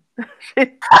balls in.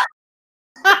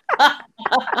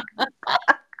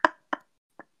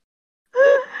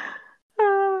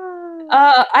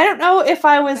 I don't know if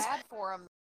I was Bad for him.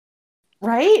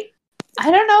 right. I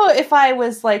don't know if I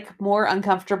was like more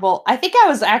uncomfortable. I think I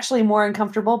was actually more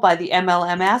uncomfortable by the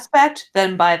MLM aspect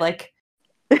than by like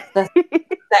that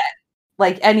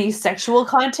like any sexual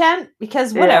content,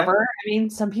 because whatever. I mean,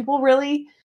 some people really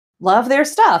love their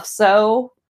stuff,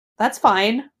 so that's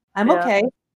fine. I'm okay.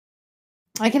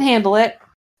 I can handle it.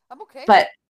 I'm okay. But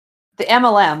the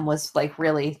MLM was like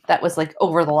really, that was like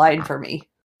over the line for me.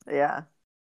 Yeah.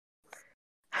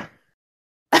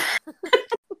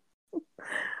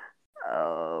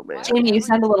 Oh man. Jamie, you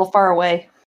sound a little far away.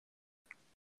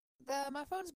 My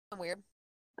phone's being weird.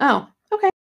 Oh, okay.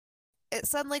 It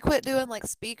suddenly quit doing like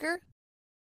speaker,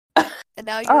 and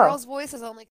now your girl's voice is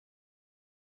only.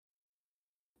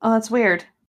 Oh, that's weird.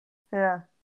 Yeah.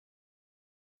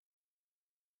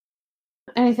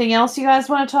 Anything else you guys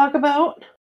want to talk about?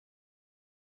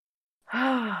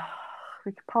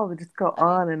 We could probably just go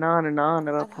on and on and on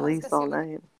about police all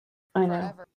night. I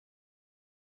know.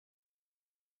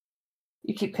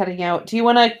 You keep cutting out. Do you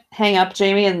want to hang up,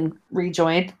 Jamie, and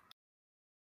rejoin?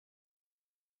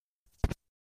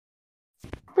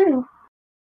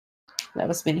 That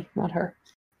was me, not her.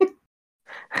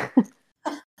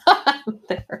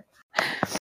 There.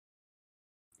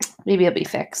 Maybe it'll be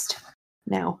fixed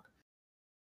now.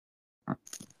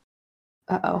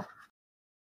 Uh-oh.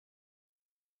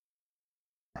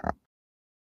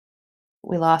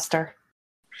 We lost her.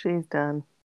 She's done.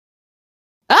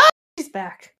 Ah! She's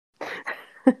back.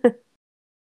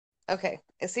 Okay,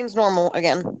 it seems normal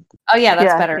again. Oh yeah,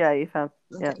 that's better. Yeah, you found.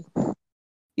 Okay. Yeah.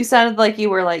 You sounded like you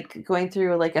were like going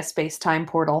through like a space-time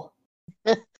portal.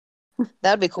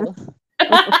 That'd be cool.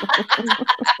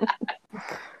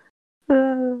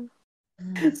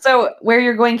 So where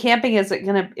you're going camping, is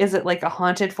it like a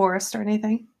haunted forest or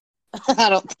anything? I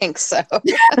don't think so.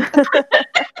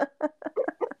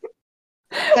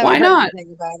 Why not?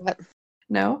 About it.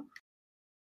 No?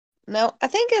 No, I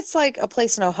think it's like a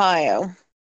place in Ohio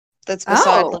that's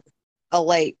beside a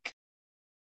lake.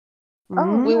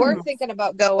 Oh. We were thinking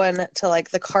about going to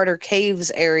like the Carter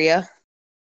Caves area.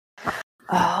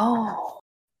 Oh.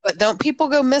 But don't people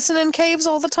go missing in caves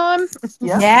all the time?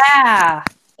 Yeah. Yeah.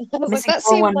 I was like, Missing that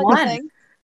seems like a 411. thing.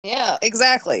 Yeah,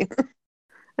 exactly.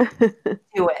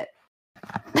 Do it.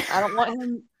 I don't want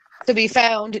him to be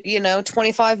found,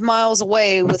 25 miles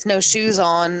away with no shoes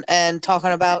on and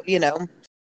talking about,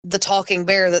 the talking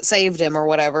bear that saved him or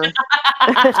whatever.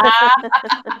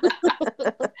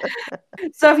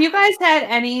 So, have you guys had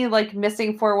any like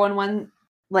missing 411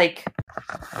 like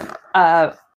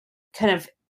kind of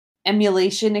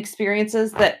emulation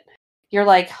experiences that you're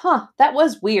like, huh, that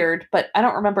was weird, but I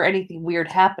don't remember anything weird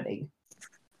happening?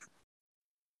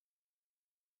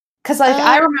 Because like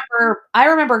I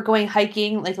remember going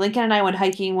hiking, like Lincoln and I went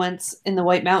hiking once in the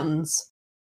White Mountains.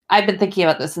 I've been thinking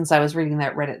about this since I was reading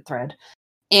that Reddit thread.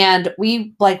 And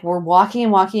we like were walking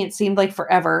and walking, it seemed like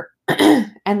forever.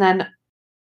 And then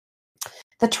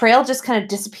the trail just kind of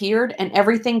disappeared and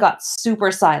everything got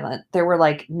super silent. There were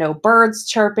like no birds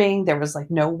chirping, there was like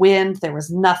no wind, there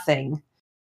was nothing.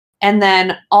 And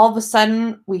then all of a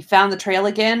sudden we found the trail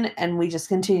again and we just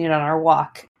continued on our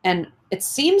walk. And it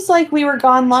seems like we were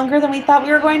gone longer than we thought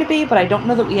we were going to be, but I don't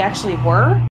know that we actually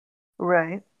were.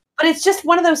 Right. But it's just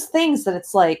one of those things that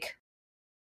it's like,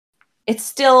 it's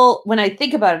still, when I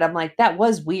think about it, I'm like, that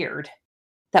was weird.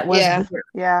 That was weird.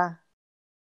 Yeah.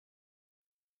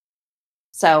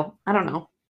 So, I don't know.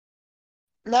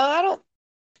 No,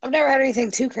 I've never had anything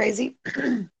too crazy.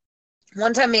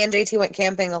 One time me and JT went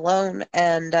camping alone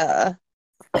and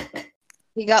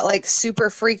he got like super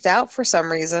freaked out for some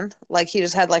reason. Like he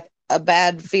just had like a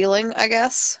bad feeling, I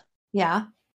guess. Yeah.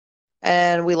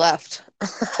 And we left.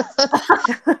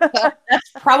 That's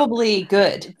probably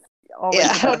good. Always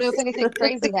I don't does. know if anything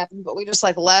crazy happened, but we just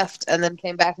like left and then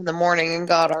came back in the morning and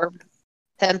got our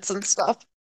tents and stuff.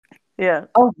 Yeah.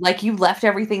 Oh, like you left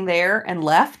everything there and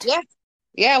left? Yeah.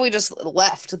 Yeah, we just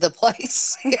left the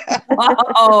place. Yeah.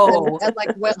 Oh. And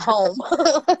like went home.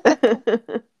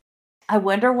 I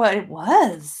wonder what it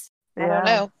was. I don't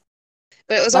know.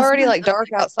 But it was Must already have like dark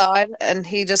outside and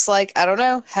he just like, I don't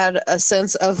know, had a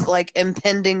sense of like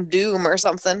impending doom or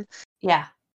something. Yeah.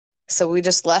 So we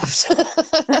just left.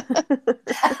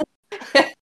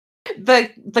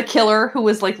 The killer who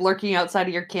was like lurking outside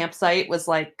of your campsite was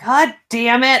like, God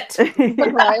damn it.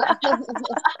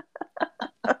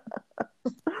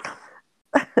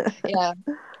 Yeah.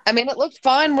 I mean, it looked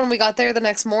fine when we got there the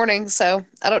next morning, so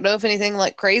I don't know if anything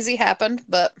like crazy happened,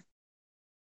 but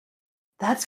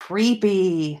That's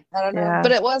creepy. I don't know. Yeah.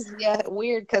 But it was,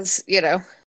 weird because,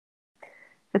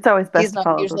 It's always best he's to not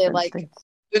follow usually those like instincts.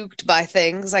 spooked by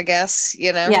things, I guess,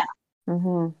 Yeah.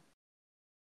 Mm-hmm.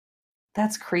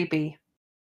 That's creepy.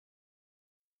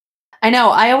 I know.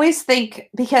 I always think,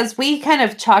 because we kind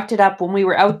of chalked it up when we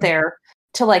were out there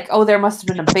to like, oh, there must have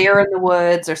been a bear in the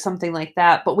woods or something like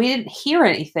that, but we didn't hear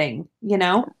anything,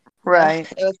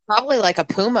 Right. It was probably like a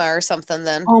puma or something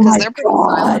then. Oh 'cause my they're pretty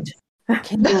silent. God.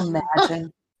 Can you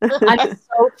imagine? I'm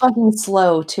so fucking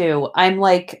slow too. I'm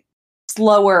like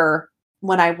slower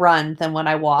when I run than when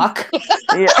I walk.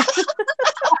 Yeah.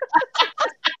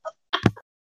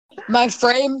 My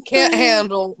frame can't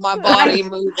handle my body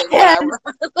moving Yeah. when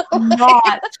I run.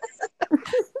 Not.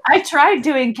 I tried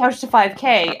doing Couch to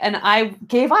 5K and I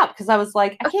gave up because I was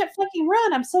like, I can't fucking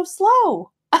run. I'm so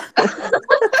slow.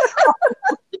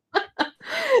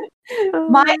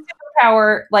 My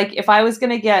superpower, like if I was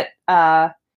gonna get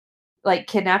like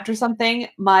kidnapped or something,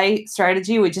 my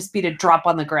strategy would just be to drop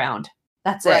on the ground.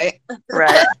 That's it.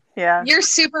 Right. Yeah. Your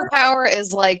superpower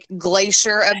is like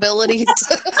glacier abilities.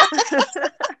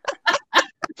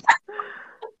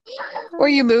 Where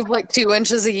you move like 2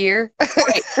 inches a year.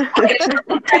 You're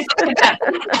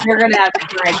gonna have to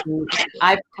drag me.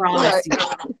 I promise you.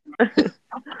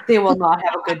 They will not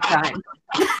have a good time.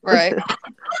 Right.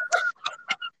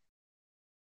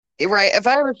 Right. If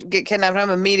I ever get kidnapped, I'm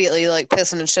immediately like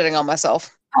pissing and shitting on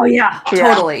myself. Oh yeah,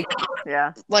 Yeah. totally.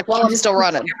 Yeah. Like while I'm still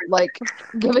running. Like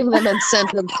giving them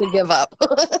incentives to give up.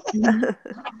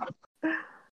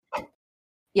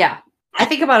 Yeah. I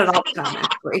think about it all the time,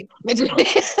 actually.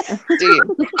 Do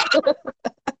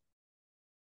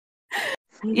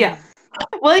you? Yeah.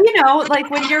 Well, like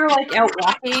when you're like out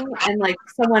walking and like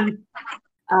someone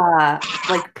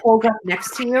like pulls up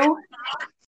next to you,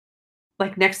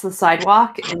 like next to the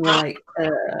sidewalk, and you're like,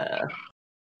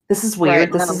 this is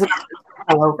weird. Right, This no. is a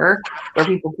pull over where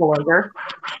people pull over.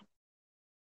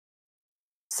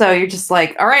 So you're just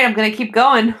like, all right, I'm gonna keep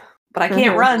going, but I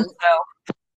can't Mhm. run,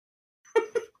 so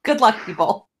good luck,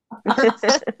 people.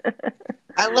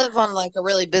 I live on like a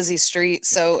really busy street,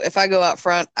 so if I go out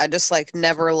front, I just like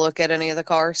never look at any of the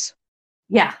cars.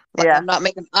 Yeah. Like, Yeah. I'm not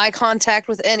making eye contact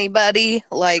with anybody.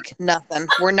 Like, nothing.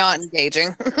 We're not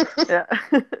engaging. Yeah.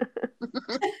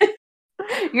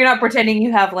 You're not pretending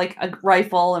you have like a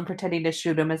rifle and pretending to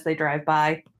shoot them as they drive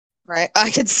by. Right? I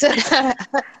could sit on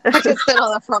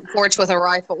the front porch with a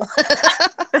rifle.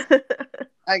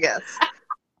 I guess.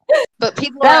 But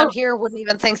people around here wouldn't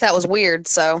even think that was weird,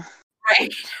 so.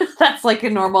 Right. That's like a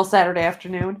normal Saturday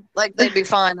afternoon. Like, they'd be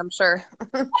fine, I'm sure.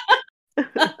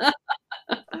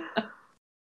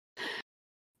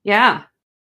 Yeah.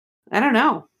 I don't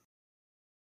know.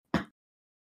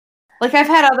 Like I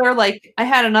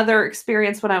had another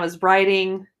experience when I was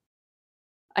riding.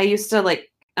 I used to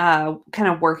kind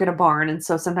of work at a barn, and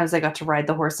so sometimes I got to ride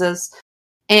the horses.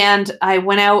 And I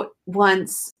went out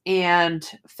once and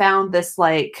found this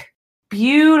like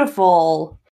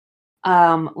beautiful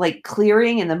like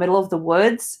clearing in the middle of the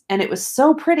woods, and it was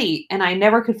so pretty, and I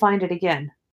never could find it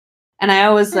again. And I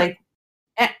always like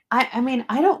I mean,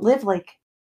 I don't live like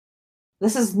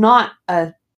this is not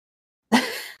the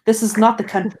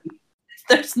country.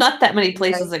 There's not that many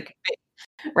places it could be,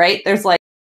 right? There's like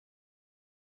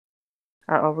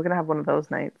we're gonna have one of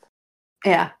those nights.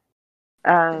 Yeah.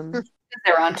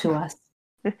 They're on to us.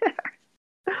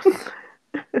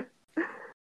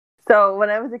 So when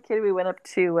I was a kid, we went up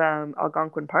to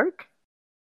Algonquin Park,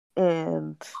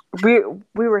 and we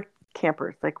were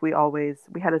campers. Like we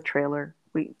had a trailer.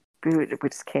 We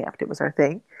just camped. It was our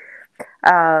thing.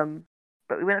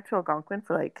 But we went up to Algonquin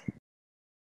for like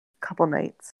a couple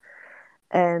nights,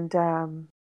 and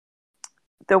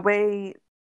the way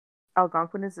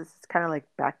Algonquin is kind of like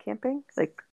back camping.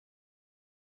 Like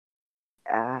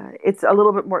it's a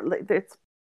little bit more.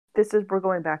 We're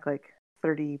going back like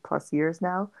 30 plus years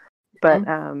now, but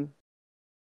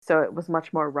so it was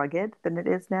much more rugged than it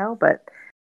is now. But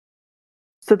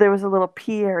so there was a little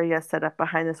pee area set up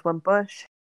behind this one bush,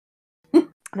 and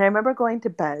I remember going to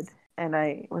bed, and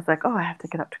I was like, "Oh, I have to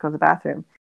get up to go to the bathroom."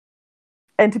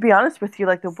 And to be honest with you,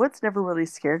 like the woods never really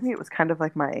scared me. It was kind of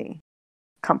like my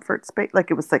comfort space. Like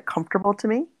it was like comfortable to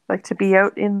me, like to be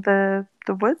out in the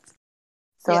woods.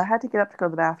 So I had to get up to go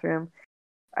to the bathroom.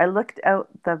 I looked out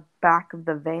the back of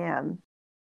the van,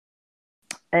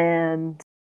 and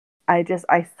I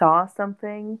saw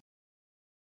something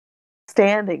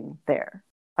standing there.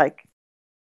 Like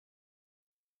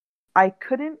I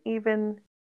couldn't even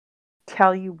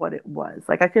tell you what it was.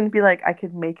 Like I couldn't be like, I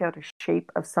could make out a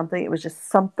shape of something. It was just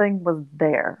something was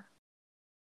there.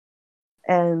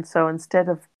 And so instead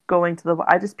of going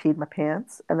I just peed my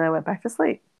pants and then I went back to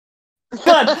sleep.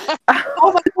 God.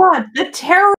 Oh my God, the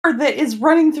terror that is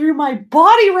running through my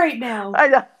body right now. I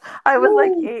know. I was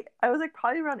like 8. I was like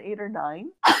probably around 8 or 9.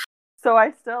 So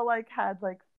I still like had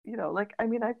like, you know, like I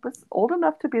mean I was old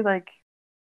enough to be like,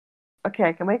 okay,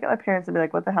 I can wake up my parents and be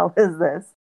like, what the hell is this?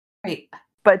 Right.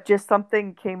 But just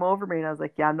something came over me and I was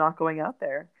like, yeah, I'm not going out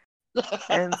there.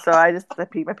 And so I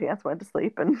peed my pants, went to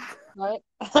sleep, and right.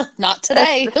 Not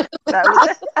today. That was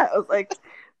it. I was like,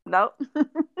 nope.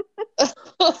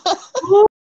 Oh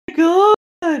my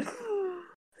God.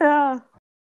 Yeah.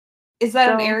 Is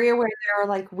that an area where there are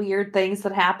like weird things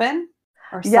that happen?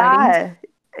 Or yeah. sightings?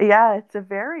 Yeah, it's a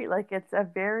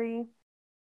very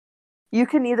you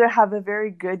can either have a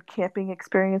very good camping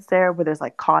experience there where there's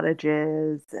like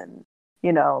cottages and,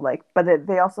 you know, like, but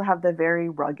they also have the very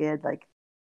rugged, like,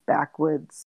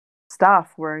 backwoods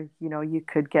stuff where, you know, you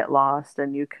could get lost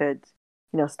and you could,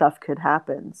 you know, stuff could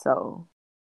happen. So,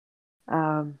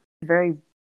 very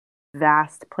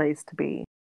vast place to be.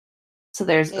 So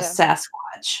there's a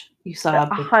Sasquatch. You saw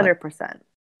 100%.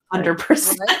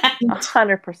 100%.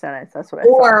 100%. That's what I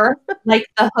or saw. like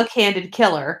the hook-handed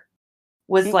killer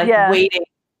was like waiting.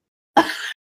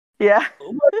 Yeah.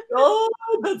 Oh my God,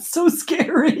 that's so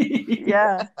scary.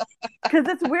 Yeah. Because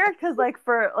it's weird because like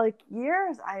for like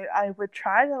years I would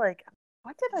try to like,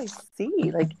 what did I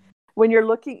see? Like when you're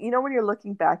looking, you know, when you're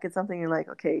looking back at something, you're like,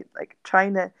 okay, like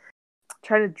trying to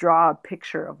draw a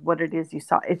picture of what it is you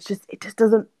saw. It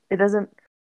doesn't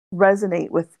resonate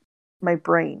with my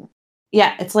brain.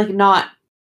 Yeah, it's like not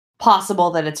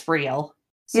possible that it's real.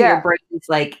 So your brain's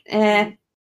like,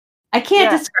 I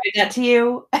can't describe that to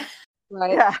you.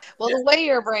 Right. Yeah. Well, the way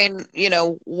your brain, you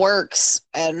know, works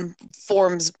and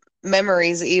forms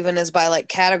memories even is by like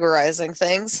categorizing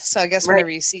things. So I guess whenever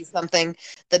you see something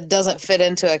that doesn't fit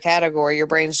into a category, your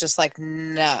brain's just like,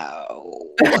 no.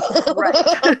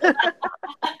 Right.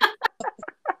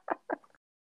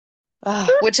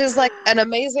 Which is like an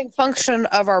amazing function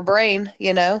of our brain,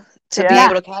 you know, to be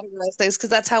able to categorize things, because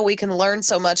that's how we can learn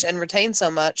so much and retain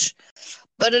so much.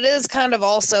 But it is kind of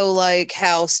also like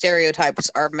how stereotypes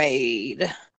are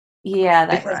made. Yeah,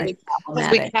 that's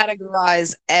because we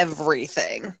categorize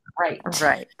everything. Right.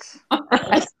 Right.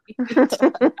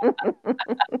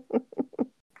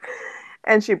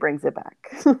 And she brings it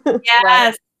back.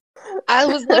 Yes. I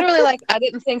was literally like, I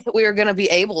didn't think that we were going to be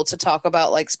able to talk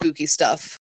about like spooky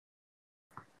stuff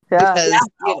Yeah. because,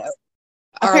 you know,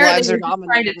 our Apparently, lives are they're just trying to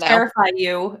dominated now. terrify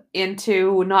you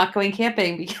into not going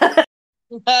camping because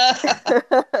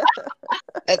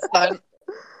It's fun.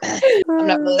 I'm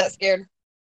not really that scared.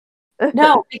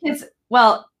 no, because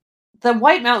well, the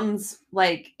White Mountains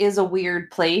like is a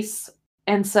weird place,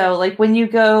 and so like when you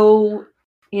go,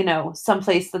 you know,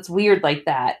 someplace that's weird like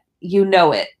that, you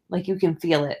know it, like you can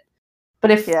feel it.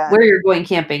 But if where you're going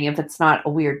camping, if it's not a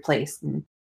weird place, then it's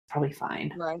probably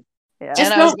fine. Right. Yeah.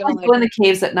 Just don't like, go in the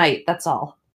caves at night. That's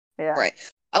all. Yeah. Right.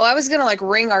 Oh, I was gonna like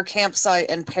ring our campsite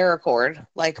in paracord,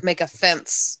 like make a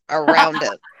fence around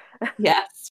it.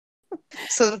 Yes.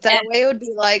 So that way it would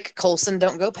be like, Coulson,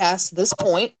 don't go past this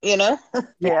point, you know?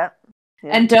 Yeah.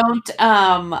 And don't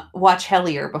watch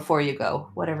Hellier before you go,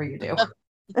 whatever you do.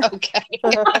 Okay.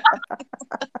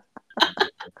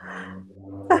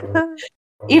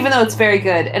 Even though it's very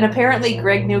good. And apparently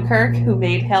Greg Newkirk, who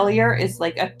made Hellier, is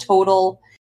like a total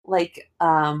like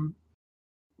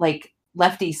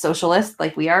lefty socialist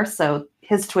like we are, so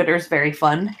his Twitter's very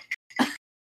fun.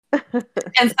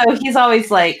 And so he's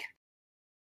always like,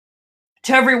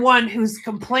 to everyone who's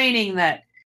complaining that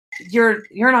you're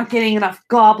not getting enough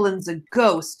goblins and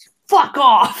ghosts, fuck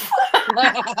off.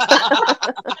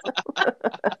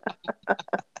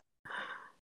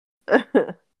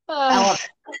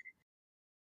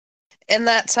 In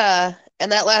that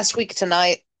last week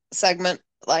tonight segment,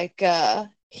 like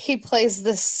he plays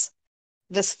this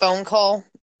phone call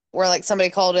where like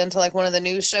somebody called into like one of the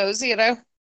news shows, you know,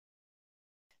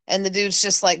 and the dude's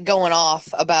just like going off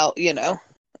about, you know,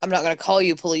 I'm not going to call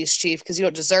you police chief because you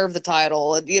don't deserve the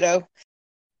title, and you know,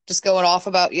 just going off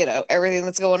about, you know, everything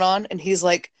that's going on, and he's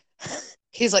like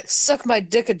suck my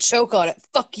dick and choke on it,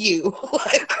 fuck you.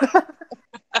 Like,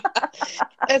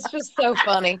 it's just so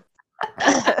funny.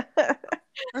 That's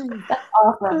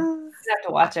awesome. You have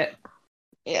to watch it.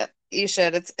 Yeah, you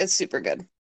should. It's super good.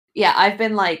 Yeah, I've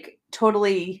been like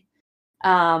totally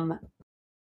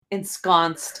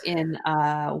ensconced in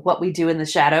What We Do in the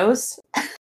Shadows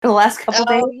for the last couple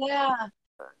days. Oh yeah.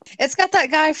 It's got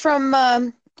that guy from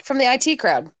the IT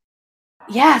Crowd.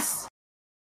 Yes.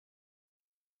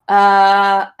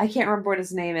 I can't remember what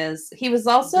his name is. He was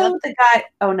also the guy.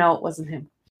 Oh no, it wasn't him.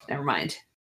 Never mind.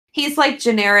 He's like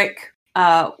generic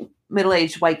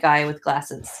middle-aged white guy with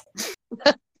glasses.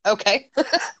 Okay.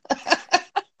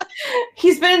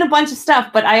 He's been in a bunch of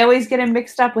stuff, but I always get him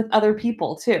mixed up with other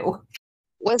people too.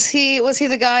 Was he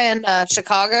the guy in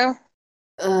Chicago?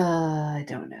 I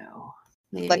don't know.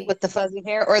 Maybe. Like with the fuzzy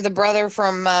hair, or the brother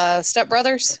from Step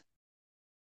Brothers?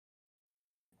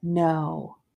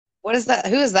 No. What is that?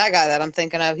 Who is that guy that I'm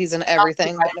thinking of? He's in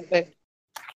everything.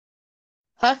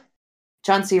 Huh?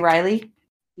 John C. Reilly?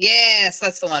 Yes,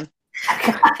 that's the one.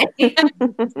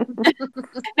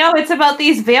 No, it's about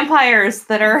these vampires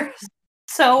that are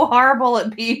so horrible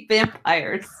at being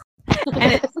vampires.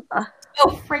 And it's so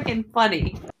freaking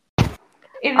funny.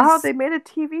 They made a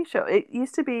TV show. It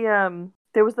used to be,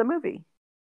 there was the movie.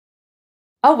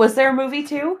 Oh, was there a movie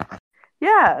too?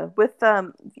 Yeah, with,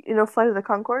 you know, Flight of the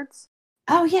Conchords.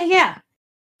 Oh, yeah.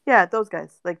 Yeah, those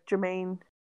guys. Like Jermaine.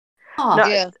 Oh,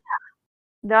 yeah.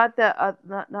 Not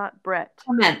Brett.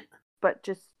 Comment. But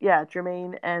just, yeah,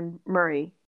 Jermaine and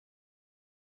Murray.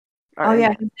 Oh, yeah,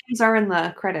 his names are in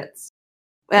the credits.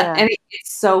 Yeah. And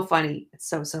it's so funny. It's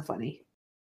so funny.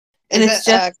 And Is it's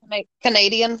it just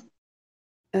Canadian?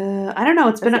 I don't know.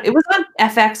 It was on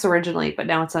FX originally, but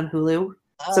now it's on Hulu.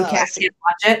 So Kat can't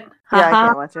watch it. Yeah, I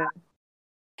can't watch it.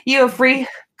 You have free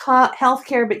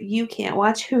healthcare, but you can't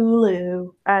watch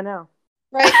Hulu. I know.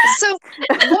 Right. So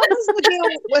what was the deal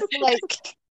with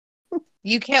like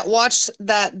you can't watch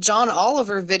that John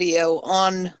Oliver video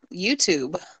on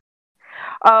YouTube?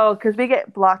 Oh, because we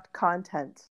get blocked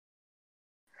content.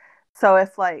 So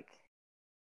if like,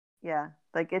 yeah,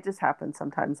 like it just happens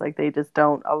sometimes. Like they just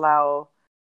don't allow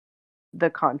the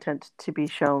content to be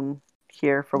shown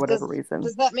here for whatever reason.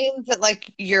 Does that mean that like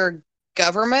your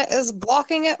government is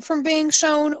blocking it from being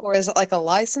shown, or is it like a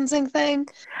licensing thing?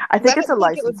 I think it's a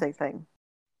licensing thing.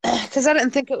 Because I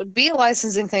didn't think it would be a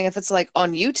licensing thing if it's like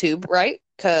on YouTube, right?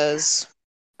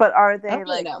 But are they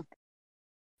really like?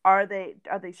 Are they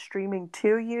streaming to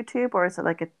YouTube, or is it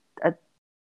like a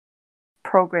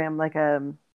program like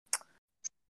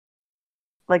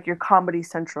your Comedy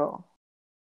Central?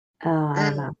 I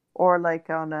don't know. Or like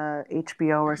on a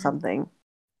HBO or something.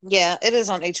 Yeah, it is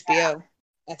on HBO,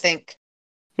 I think.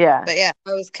 Yeah. But yeah,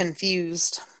 I was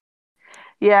confused.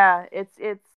 Yeah, it's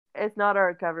It's not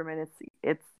our government.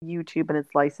 It's YouTube and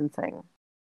it's licensing.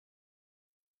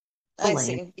 I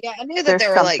see. Yeah, I knew that There's they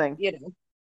were something. like, you know.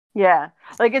 Yeah,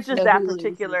 like it's just No that Hulus and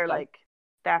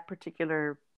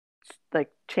particular stuff. like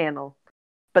channel.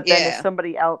 But then if Yeah.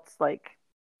 somebody else like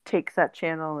takes that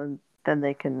channel and then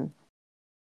they can.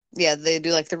 Yeah, they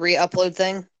do like the re-upload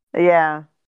thing. Yeah.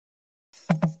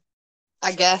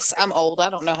 I guess I'm old. I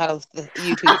don't know how to the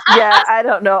YouTube. Yeah, I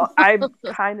don't know. I'm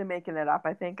kind of making it up.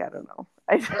 I think I don't know.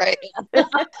 Right.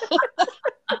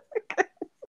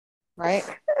 Right.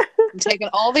 I'm taking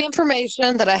all the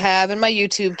information that I have in my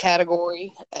YouTube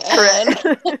category and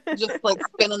just like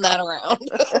spinning that around.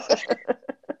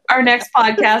 Our next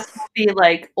podcast will be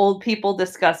like old people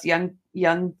discuss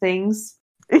young things.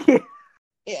 Yeah.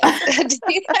 Yeah. Do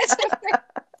you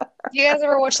guys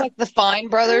ever watch like the Fine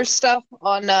Brothers stuff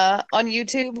on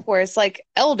YouTube where it's like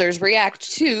elders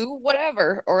react to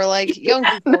whatever or like young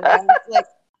people react, like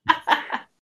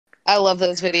I love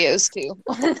those videos too.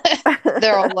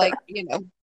 They're all like,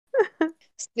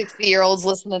 60-year-olds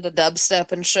listening to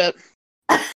dubstep and shit.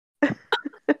 I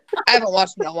haven't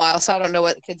watched it in a while, so I don't know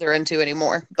what the kids are into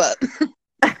anymore. But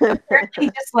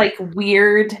apparently, just like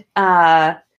weird.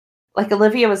 Like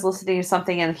Olivia was listening to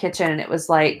something in the kitchen, and it was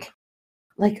like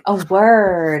a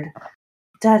word,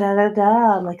 da da da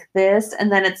da, like this,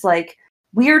 and then it's like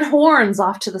weird horns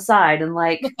off to the side, and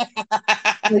like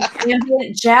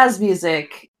ambient jazz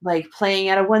music, like playing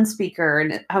out of one speaker,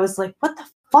 and I was like, "What the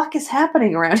fuck is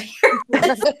happening around here?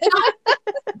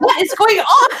 What is going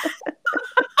on?"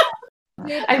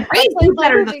 I raised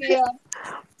better than this.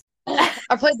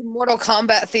 I played the Mortal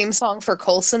Kombat theme song for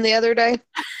Coulson the other day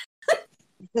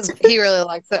because he really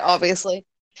likes it, obviously.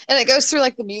 And it goes through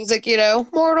like the music,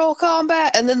 Mortal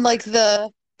Kombat, and then like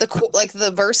the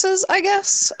verses, I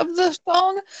guess, of the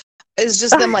song is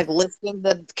just them like listing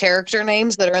the character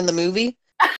names that are in the movie.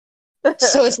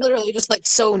 So it's literally just like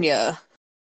Sonya,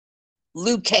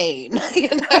 Liu Kang,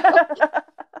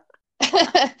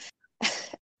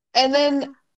 and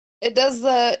then it does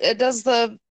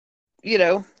the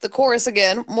the chorus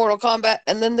again, Mortal Kombat,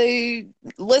 and then they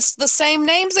list the same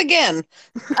names again.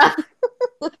 I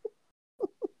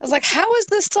was like, how is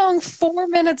this song 4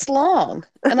 minutes long?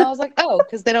 And I was like, oh,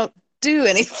 because they don't do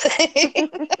anything.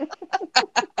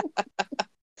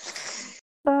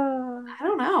 I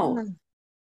don't know.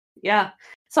 Yeah.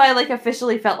 So I like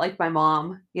officially felt like my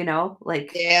mom,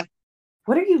 like, yeah.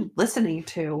 What are you listening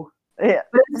to? Yeah.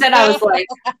 But instead I was like,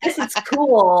 this is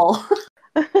cool.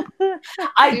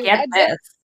 I get this.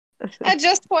 I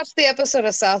just watched the episode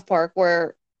of South Park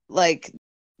where like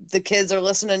the kids are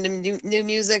listening to new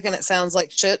music and it sounds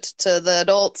like shit to the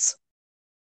adults.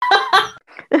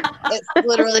 It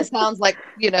literally sounds like,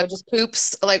 just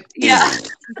poops. Like, yeah.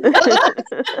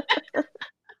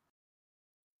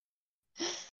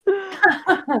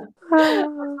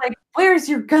 Like, where's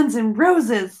your Guns N'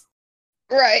 Roses?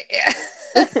 Right, yeah.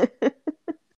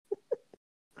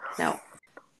 No.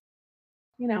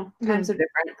 Times are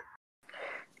different.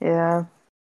 Yeah.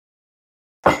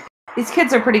 These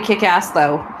kids are pretty kick-ass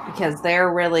though, because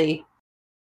they're really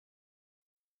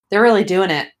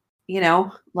doing it,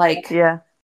 like yeah.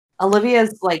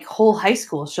 Olivia's like whole high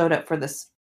school showed up for this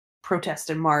protest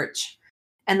in March,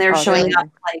 and they're showing up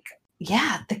like,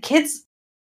 the kids,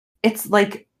 it's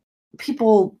like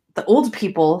the old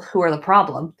people who are the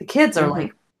problem. The kids are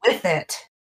like with it.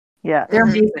 Yeah. They're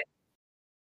amazing.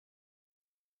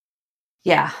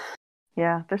 Yeah.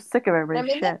 Yeah, they're sick of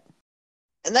everybody's shit.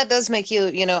 And that does make you,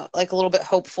 like a little bit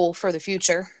hopeful for the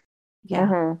future.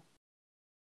 Yeah.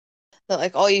 That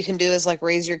like all you can do is like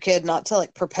raise your kid not to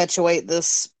like perpetuate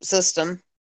this system.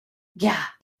 Yeah.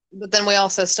 But then we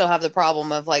also still have the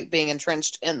problem of like being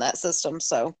entrenched in that system.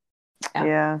 So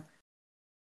yeah.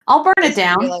 I'll burn it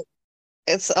down. Like,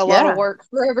 it's a lot of work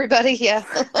for everybody. Yeah.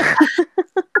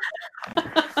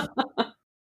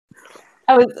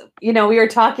 I was, we were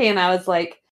talking and I was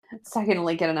talking to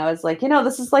Lincoln and I was like,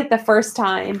 this is like the first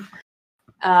time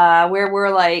where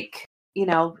we're like,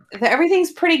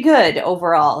 everything's pretty good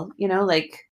overall,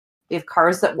 like we have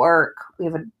cars that work.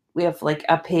 We have like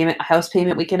a house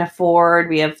payment we can afford.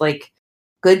 We have like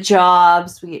good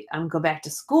jobs. I'm go back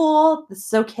to school. This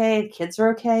is okay. The kids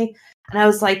are okay. And I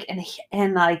was like,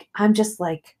 and like, I'm just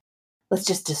like, let's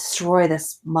just destroy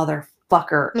this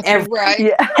motherfucker. Right.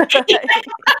 Yeah.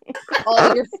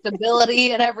 All your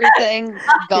stability and everything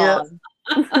gone.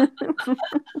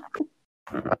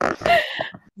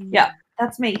 Yeah,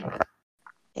 that's me.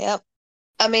 Yep.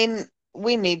 I mean,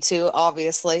 we need to,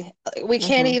 obviously. We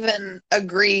can't even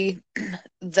agree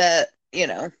that,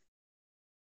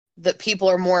 that people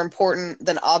are more important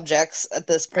than objects at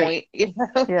this point. You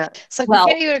know, Yeah. it's like Well-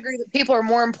 we can't even agree that people are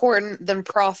more important than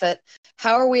profit.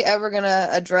 How are we ever going to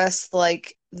address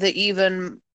like the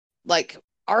even like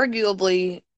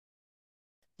arguably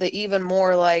the even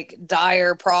more like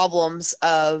dire problems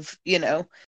of, you know,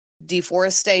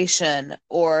 deforestation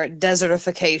or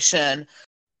desertification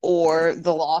or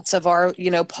the loss of our, you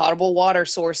know, potable water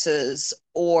sources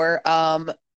or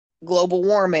global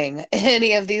warming,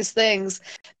 any of these things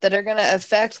that are going to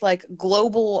affect like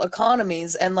global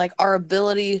economies and like our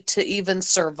ability to even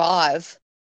survive.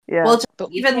 Yeah. Well, just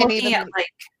But we even can't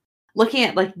looking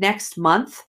at like next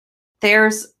month,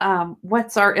 there's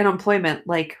what's our unemployment,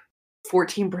 like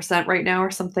 14% right now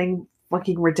or something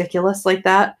fucking ridiculous like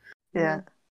that. Yeah.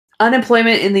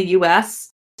 Unemployment in the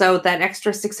US, so that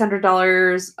extra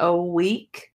 $600 a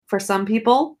week for some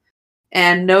people,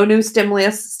 and no new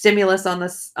stimulus on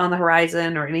the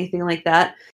horizon or anything like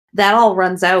that. That all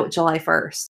runs out July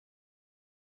 1st.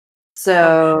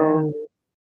 So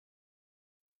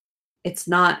it's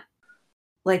not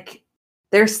like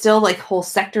there's still like whole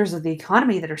sectors of the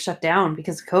economy that are shut down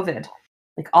because of COVID,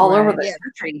 like all over Right. the Yeah.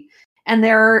 country, and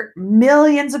there are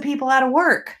millions of people out of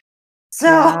work.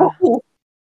 So,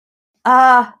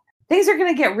 things are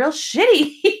gonna get real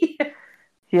shitty.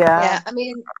 Yeah, I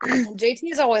mean,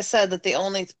 JT's always said that the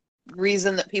only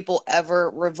reason that people ever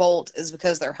revolt is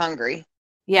because they're hungry.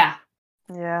 Yeah.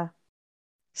 Yeah.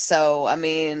 So, I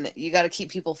mean, you got to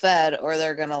keep people fed or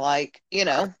they're going to like, you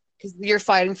know, because you're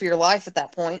fighting for your life at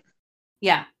that point.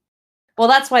 Yeah. Well,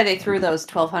 that's why they threw those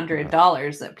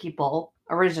 $1,200 at people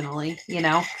originally, you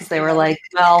know, because they were like,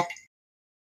 well,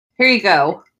 here you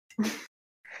go.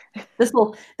 This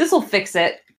will fix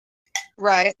it.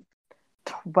 Right.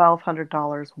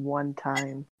 $1,200 one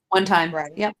time. One time.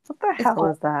 Right. Yep. What the It's hell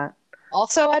cool. is that?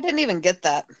 Also, I didn't even get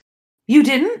that. You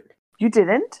didn't? You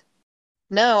didn't?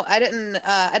 No, I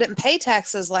didn't pay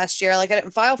taxes last year. Like I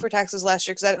didn't file for taxes last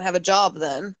year because I didn't have a job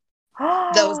then.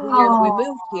 That was the year that we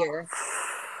moved here.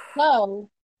 So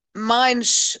mine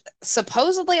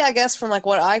supposedly, I guess from like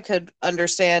what I could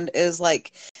understand is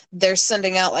like they're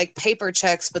sending out like paper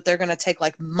checks, but they're going to take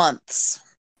like months.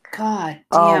 God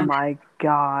Oh damn. my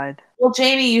god. Well,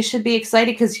 Jamie, you should be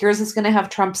excited because yours is going to have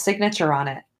Trump's signature on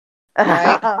it.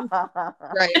 Right.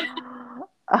 Right.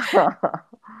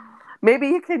 Maybe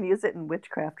you can use it in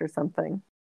witchcraft or something.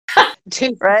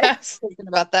 Dude, Right? I was thinking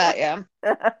about that, yeah.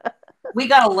 We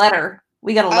got a letter.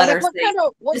 We got a I was letter like, saying,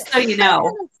 what just so you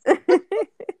know, it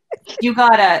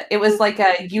was like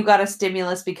you got a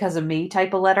stimulus because of me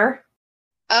type of letter.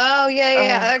 Oh,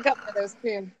 yeah. I got one of those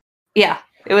too. Yeah,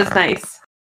 it was nice.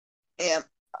 Yeah.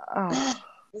 Oh. I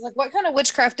was like, what kind of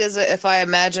witchcraft is it if I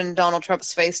imagine Donald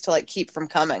Trump's face to like keep from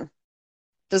coming?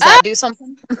 Does that do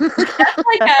something? That's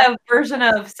like a version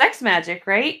of sex magic,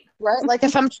 right? Right? Like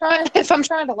if I'm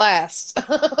trying to last.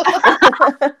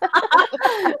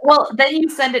 Well, then you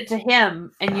send it to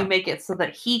him and you make it so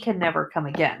that he can never come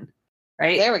again,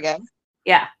 right? There we go.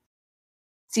 Yeah.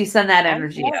 So you send that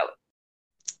energy Okay. out.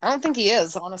 I don't think he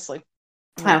is, honestly.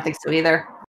 I don't think so either.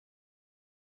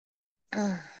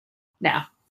 Nah.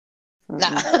 No.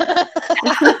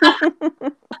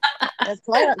 It's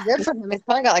probably not good for him. He's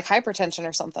probably got like hypertension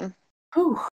or something.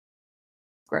 Whew.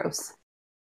 Gross.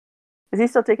 Is he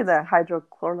still taking the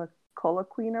hydrochloroquine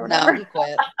or No, whatever? he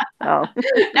quit. Oh.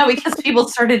 No, because people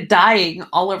started dying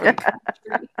all over the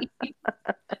country.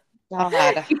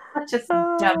 God. He's such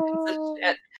a dumb piece of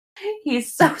shit.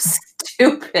 He's so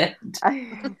stupid. I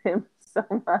hate him so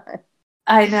much.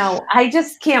 I know. I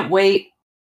just can't wait.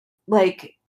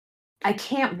 Like, I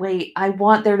can't wait. I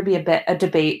want there to be a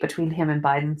debate between him and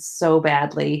Biden so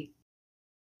badly.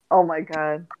 Oh my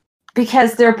god.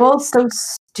 Because they're both so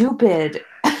stupid.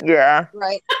 Yeah.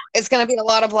 Right. It's going to be a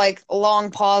lot of like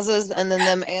long pauses and then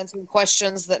them answering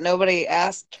questions that nobody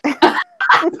asked.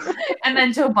 And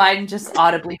then Joe Biden just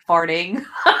audibly farting.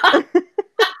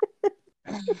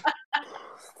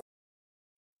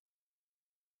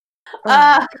 Oh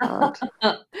my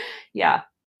god. Yeah.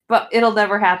 But it'll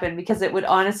never happen because it would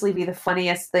honestly be the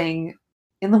funniest thing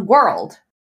in the world.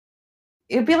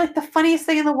 It would be like the funniest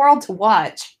thing in the world to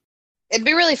watch. It'd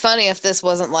be really funny if this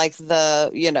wasn't like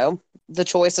the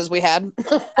choices we had.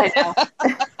 I know.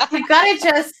 You gotta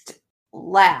just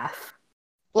laugh.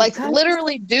 Like Okay.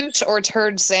 literally douche or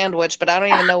turd sandwich, but I don't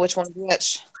even know which one's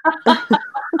which.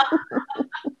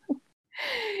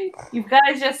 You've got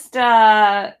to just,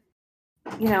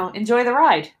 enjoy the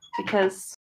ride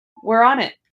because we're on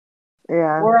it.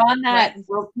 Yeah. We're on that. Right.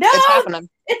 No, It's happening.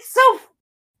 it's so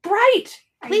bright.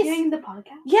 Are Please, you doing the podcast?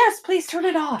 yes, please turn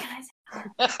it off.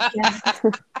 Yeah.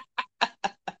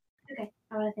 Okay,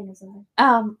 I want to think of something.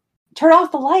 Turn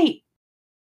off the light.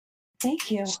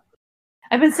 Thank you.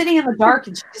 I've been sitting in the dark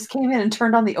and she just came in and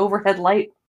turned on the overhead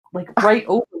light, like right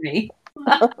over me.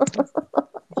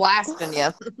 Blasting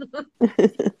you. Wait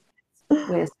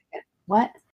a second.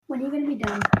 What? When are you going to be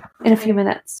done? In a few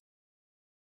minutes.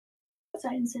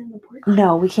 Outside and sit on the porch?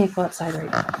 No, we can't go outside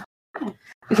right now.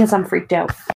 Because I'm freaked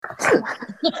out.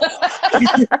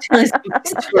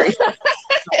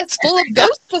 It's full of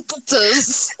ghost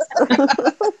visitors.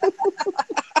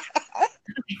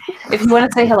 If you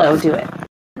want to say hello, do it.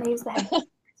 Can I use the head?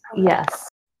 Yes.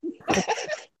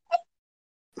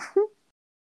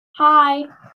 Hi.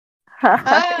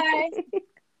 Hi.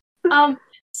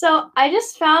 So I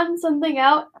just found something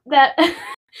out that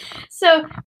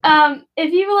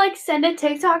if you like send a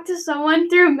TikTok to someone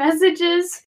through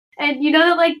messages and you know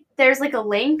that like there's like a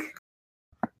link.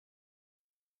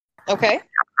 Okay.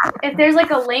 If there's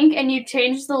like a link and you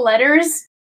change the letters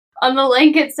on the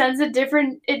link, it sends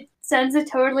a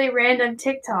totally random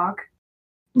TikTok.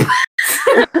 So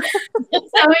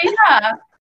yeah.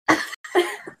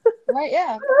 Right,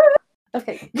 yeah.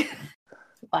 Okay.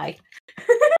 Bye.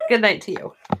 Good night to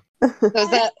you. So is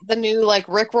that the new like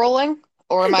Rick rolling?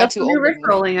 Or am I That's too the old? new Rick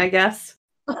rolling, I guess.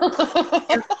 I'll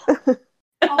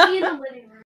be in the living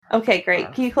room. Okay,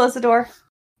 great. Can you close the door?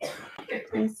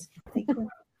 Please. Thank you.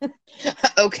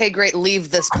 Okay, great.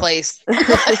 Leave this place.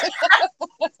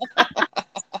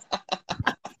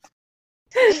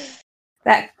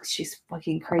 She's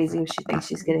fucking crazy if she thinks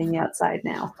she's getting me outside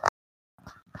now.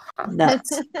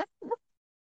 Nuts.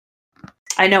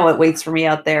 I know what waits for me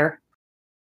out there.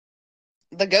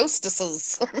 The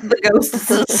ghostesses. The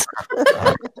ghostesses.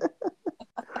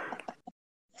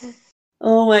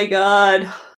 Oh my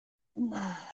god.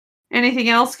 Anything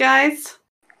else, guys?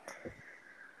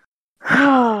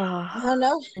 I don't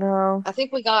know. No. I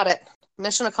think we got it.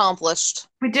 Mission accomplished.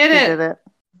 We did We it. did it.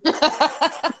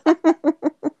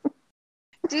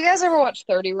 Do you guys ever watch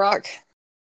 30 Rock?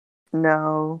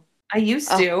 No. I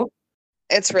used to.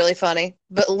 It's really funny.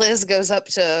 But Liz goes up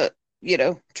to,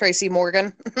 Tracy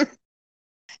Morgan.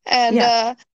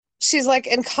 And she's like,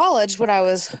 in college when I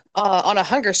was on a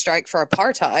hunger strike for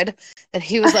apartheid. And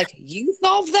he was like, you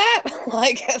solved that?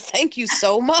 Like, thank you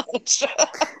so much.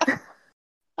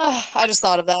 I just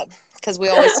thought of that because we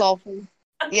always solve them,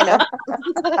 Yeah.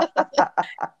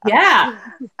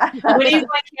 When are you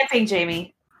going camping,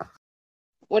 Jamie?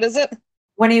 What is it?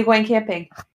 When are you going camping?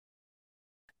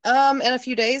 In a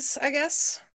few days, I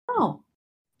guess. Oh.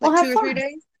 Like Well, 2 or 3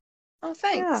 days. Oh,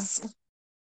 thanks.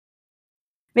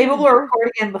 Maybe we'll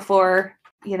record again before,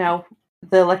 the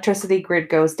electricity grid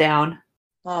goes down.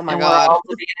 Oh my and god. we're all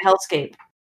living in a hellscape.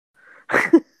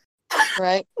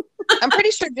 Right. I'm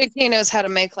pretty sure JK knows how to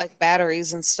make like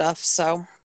batteries and stuff, so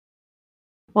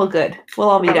Well, good. We'll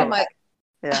all meet we up. might,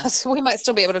 Yeah. so we might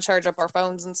still be able to charge up our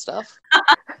phones and stuff.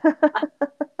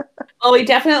 Well, we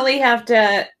definitely have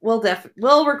to.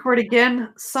 We'll record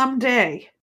again someday.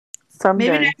 Someday.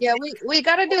 Maybe next. Yeah, we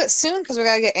got to do it soon because we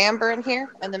got to get Amber in here,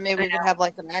 and then maybe we can have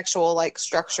like an actual like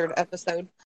structured episode.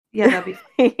 Yeah, that'd be.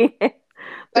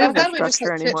 But I'm There's glad no we just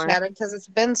structure like chit anymore. chatted because it's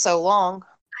been so long.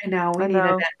 I know we I needed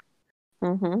know. it.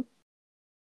 Mm-hmm.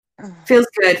 Feels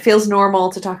good. Feels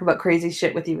normal to talk about crazy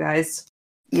shit with you guys.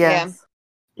 Yes.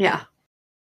 Yeah.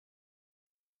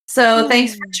 So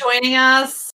thanks for joining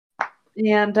us.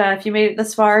 And if you made it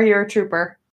this far, you're a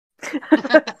trooper. You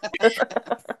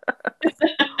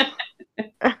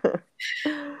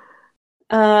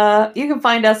can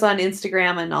find us on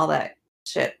Instagram and all that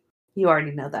shit. You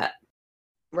already know that.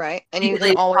 Right, and you Secretly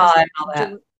can always Pod and all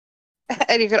that.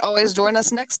 and you can always join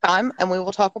us next time, and we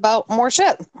will talk about more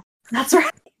shit. That's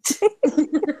right.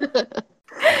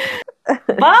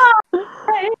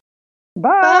 Bye.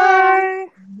 Bye.